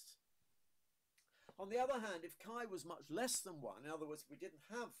galaxies. On the other hand, if chi was much less than 1, in other words, if we didn't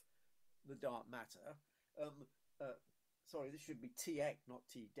have the dark matter, sorry, this should be T-ec, not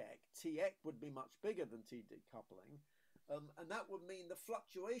T-dec. T-ec would be much bigger than T-decoupling. And that would mean the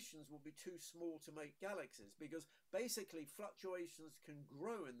fluctuations would be too small to make galaxies, because basically fluctuations can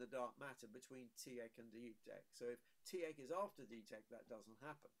grow in the dark matter between T-ec and D-dec. So if T-ec is after D-dec, that doesn't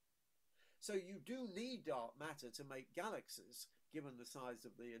happen. So you do need dark matter to make galaxies, given the size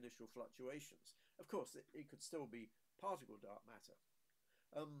of the initial fluctuations. Of course, it could still be particle dark matter.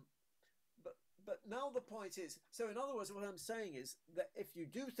 But now the point is, so in other words, what I'm saying is that if you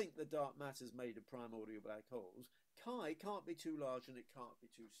do think the dark matter is made of primordial black holes, chi can't be too large and it can't be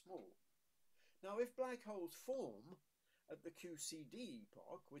too small. Now, if black holes form at the QCD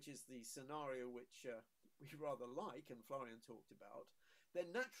epoch, which is the scenario which we rather like and Florian talked about, then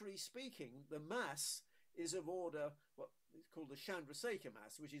naturally speaking, the mass is of order, what is called the Chandrasekhar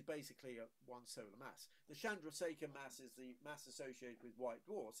mass, which is basically one solar mass. The Chandrasekhar mass is the mass associated with white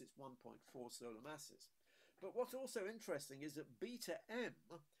dwarfs. It's 1.4 solar masses. But what's also interesting is that beta m,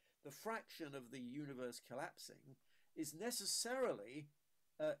 the fraction of the universe collapsing, is necessarily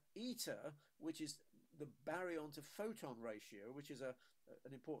eta, which is the baryon to photon ratio, which is an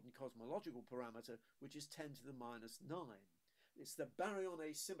important cosmological parameter, which is 10 to the minus 9. It's the baryon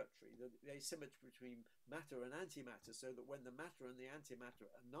asymmetry, the asymmetry between matter and antimatter, so that when the matter and the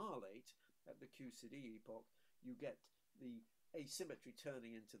antimatter annihilate at the QCD epoch, you get the asymmetry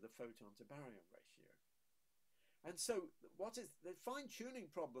turning into the photon to baryon ratio. And so what is the fine-tuning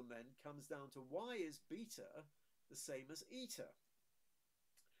problem then comes down to why is beta the same as eta?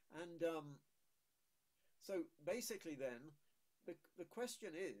 And so basically then, the question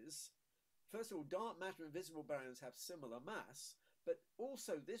is, first of all, dark matter and visible baryons have similar mass, but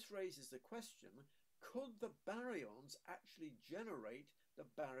also this raises the question, could the baryons actually generate the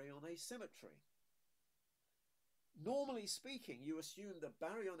baryon asymmetry? Normally speaking, you assume that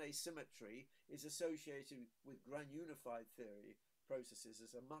baryon asymmetry is associated with granunified theory processes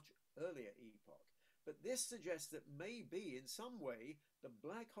as a much earlier epoch. But this suggests that maybe in some way the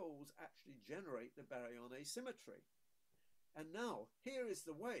black holes actually generate the baryon asymmetry. And now, here is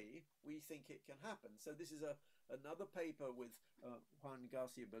the way we think it can happen. So this is another paper with Juan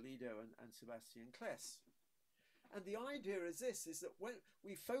Garcia Bellido and Sebastian Kless. And the idea is this, is that when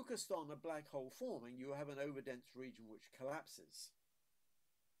we focused on a black hole forming, you have an overdense region which collapses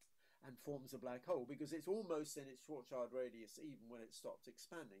and forms a black hole, because it's almost in its Schwarzschild radius even when it stops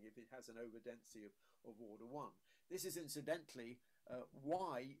expanding, if it has an overdensity of order 1. This is incidentally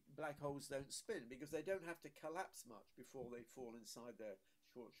why black holes don't spin, because they don't have to collapse much before they fall inside their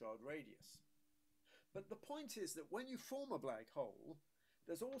Schwarzschild radius. But the point is that when you form a black hole,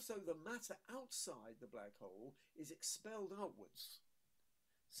 there's also the matter outside the black hole is expelled outwards.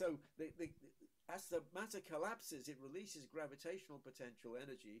 So as the matter collapses, it releases gravitational potential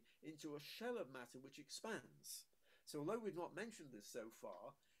energy into a shell of matter which expands. So although we've not mentioned this so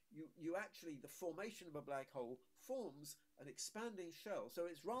far, you actually, the formation of a black hole forms an expanding shell. So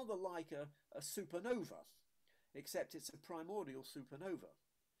it's rather like a supernova, except it's a primordial supernova.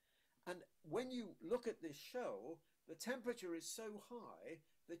 And when you look at this shell, the temperature is so high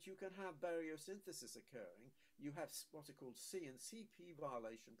that you can have baryosynthesis occurring. You have what are called C and CP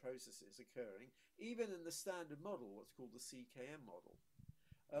violation processes occurring, even in the standard model, what's called the CKM model.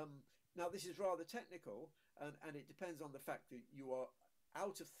 Now, this is rather technical, and it depends on the fact that you are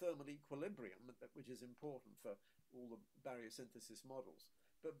out of thermal equilibrium, which is important for all the baryosynthesis models.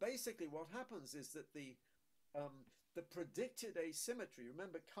 But basically what happens is that the predicted asymmetry,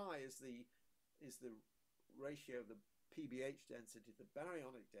 remember chi is the ratio of the PBH density, the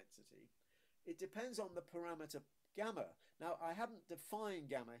baryonic density, it depends on the parameter gamma. Now, I haven't defined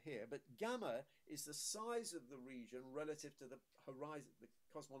gamma here, but gamma is the size of the region relative to the horizon, the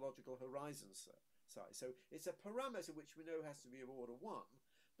cosmological horizon size. So it's a parameter which we know has to be of order 1,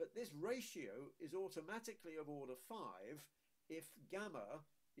 but this ratio is automatically of order 5 if gamma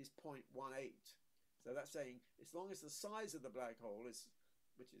is 0.18. So that's saying as long as the size of the black hole is,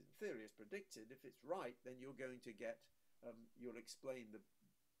 which in theory is predicted, if it's right, then you're going to get, you'll explain the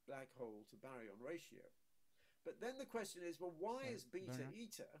black hole to baryon ratio. But then the question is, well, why is beta Bernard,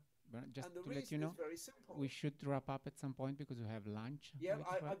 eta? just And the to let you reason know, is very simple. we should wrap up at some point because we have lunch. Yeah, waiting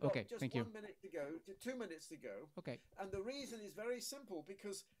for us. I've got Okay, just thank 1 you. minute to go, 2 minutes to go. Okay, And the reason is very simple,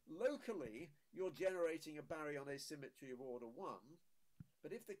 because locally you're generating a baryon asymmetry of order 1, but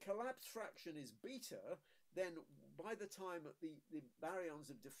But if the collapse fraction is beta, then by the time the baryons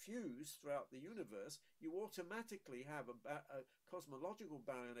have diffused throughout the universe, you automatically have a cosmological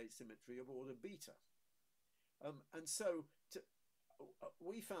baryon asymmetry of order beta. And so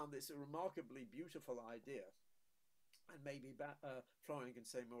we found this a remarkably beautiful idea. And maybe Florian can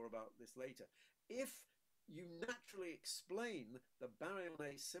say more about this later. If you naturally explain the baryon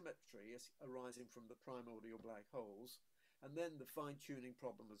asymmetry arising from the primordial black holes, and then the fine-tuning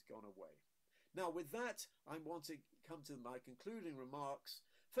problem has gone away. Now, with that, I want to come to my concluding remarks.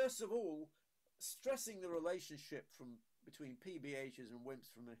 First of all, stressing the relationship between PBHs and WIMPs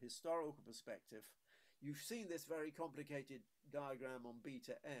from a historical perspective. You've seen this very complicated diagram on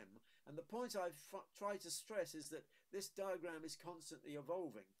beta M, and the point I've tried to stress is that this diagram is constantly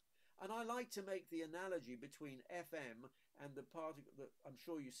evolving. And I like to make the analogy between FM and the particle that I'm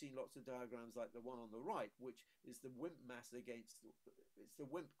sure you've seen lots of diagrams like the one on the right, which is the WIMP mass against it's the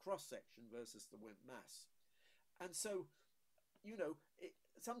WIMP cross-section versus the WIMP mass. And so, you know,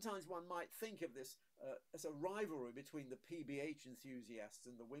 sometimes one might think of this as a rivalry between the PBH enthusiasts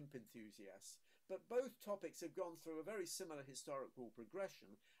and the WIMP enthusiasts. But both topics have gone through a very similar historical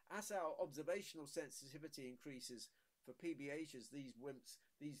progression. As our observational sensitivity increases for PBHs, these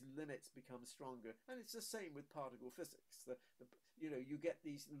limits become stronger, and it's the same with particle physics. You know, you get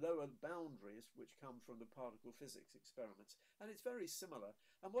these lower boundaries which come from the particle physics experiments, and it's very similar.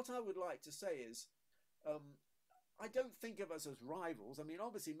 And what I would like to say is, I don't think of us as rivals. I mean,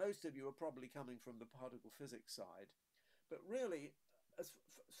 obviously, most of you are probably coming from the particle physics side, but really,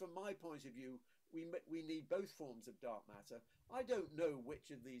 from my point of view, we need both forms of dark matter. I don't know which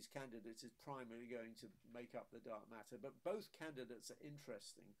of these candidates is primarily going to make up the dark matter, but both candidates are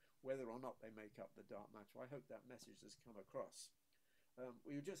interesting, whether or not they make up the dark matter. I hope that message has come across.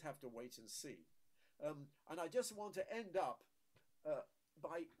 We just have to wait and see. And I just want to end up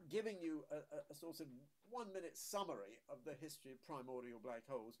by giving you a sort of 1 minute summary of the history of primordial black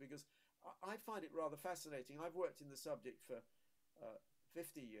holes, because I find it rather fascinating. I've worked in the subject for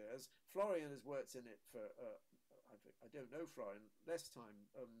 50 years. Florian has worked in it for, I don't know, Florian, less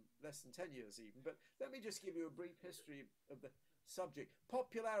than 10 years even. But let me just give you a brief history of the subject.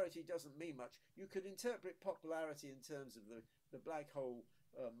 Popularity doesn't mean much. You could interpret popularity in terms of the black hole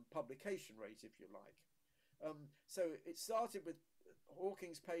publication rate, if you like. So it started with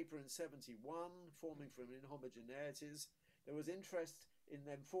Hawking's paper in 71, forming from inhomogeneities. There was interest in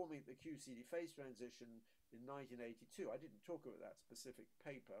them forming the QCD phase transition in 1982. I didn't talk about that specific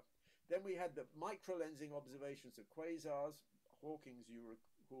paper. Then we had the microlensing observations of quasars. Hawking's, you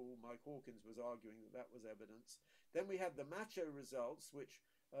recall, Mike Hawkins was arguing that that was evidence. Then we had the Macho results, which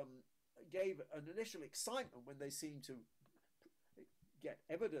gave an initial excitement when they seemed to get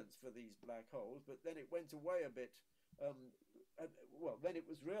evidence for these black holes, but then it went away a bit. Well, then it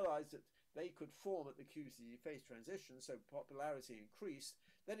was realized that they could form at the QCD phase transition, so popularity increased.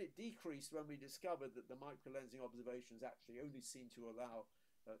 Then it decreased when we discovered that the microlensing observations actually only seemed to allow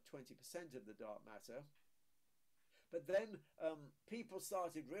 20% of the dark matter. But then people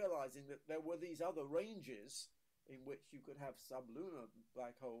started realizing that there were these other ranges in which you could have sublunar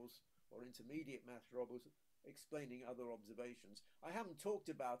black holes or intermediate matter explaining other observations. I haven't talked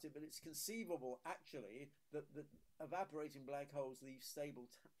about it, but it's conceivable actually that evaporating black holes leave stable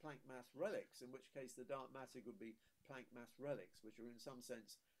Planck mass relics, in which case the dark matter could be Planck mass relics, which are in some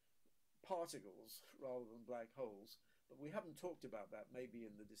sense particles rather than black holes. But we haven't talked about that. Maybe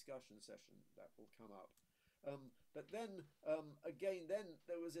in the discussion session that will come up. But then again, then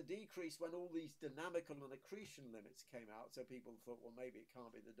there was a decrease when all these dynamical and accretion limits came out. So people thought, well, maybe it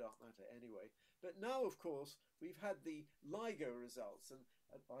can't be the dark matter anyway. But now, of course, we've had the LIGO results, and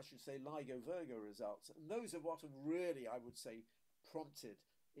I should say LIGO-Virgo results. And those are what have really, I would say, prompted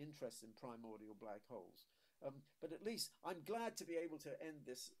interest in primordial black holes. But at least I'm glad to be able to end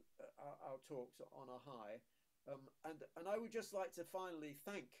this, our talks on a high. And I would just like to finally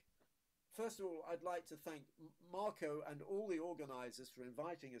thank, first of all, I'd like to thank Marco and all the organizers for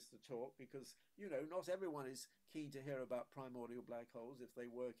inviting us to talk, because, you know, not everyone is keen to hear about primordial black holes if they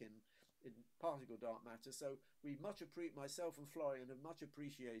work in particle dark matter. So we myself and Florian have much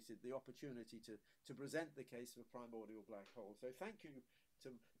appreciated the opportunity to present the case for primordial black holes. So thank you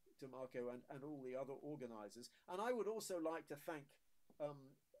to Marco and all the other organizers. And I would also like to thank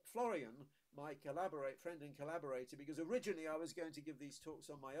Florian, my friend and collaborator, because originally I was going to give these talks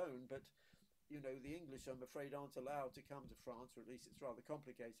on my own, but you know, the English, I'm afraid, aren't allowed to come to France, or at least it's rather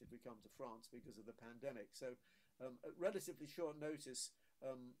complicated if we come to France because of the pandemic. So at relatively short notice,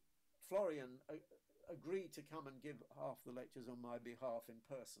 Florian agreed to come and give half the lectures on my behalf in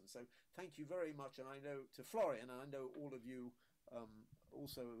person. So thank you very much, and I know to Florian, and I know all of you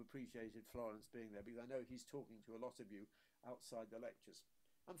also have appreciated Florence being there, because I know he's talking to a lot of you outside the lectures.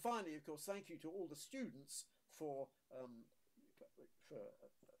 And finally, of course, thank you to all the students for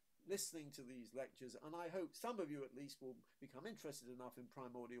listening to these lectures, and I hope some of you at least will become interested enough in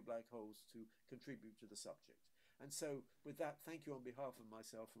primordial black holes to contribute to the subject. And so with that, thank you on behalf of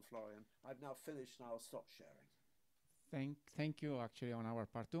myself and Florian. I've now finished and I'll stop sharing. Thank you actually on our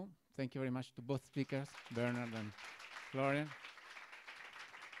part too. Thank you very much to both speakers, Bernard and Florian.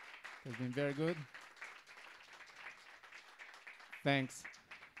 It's been very good. Thanks.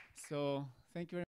 So thank you very much.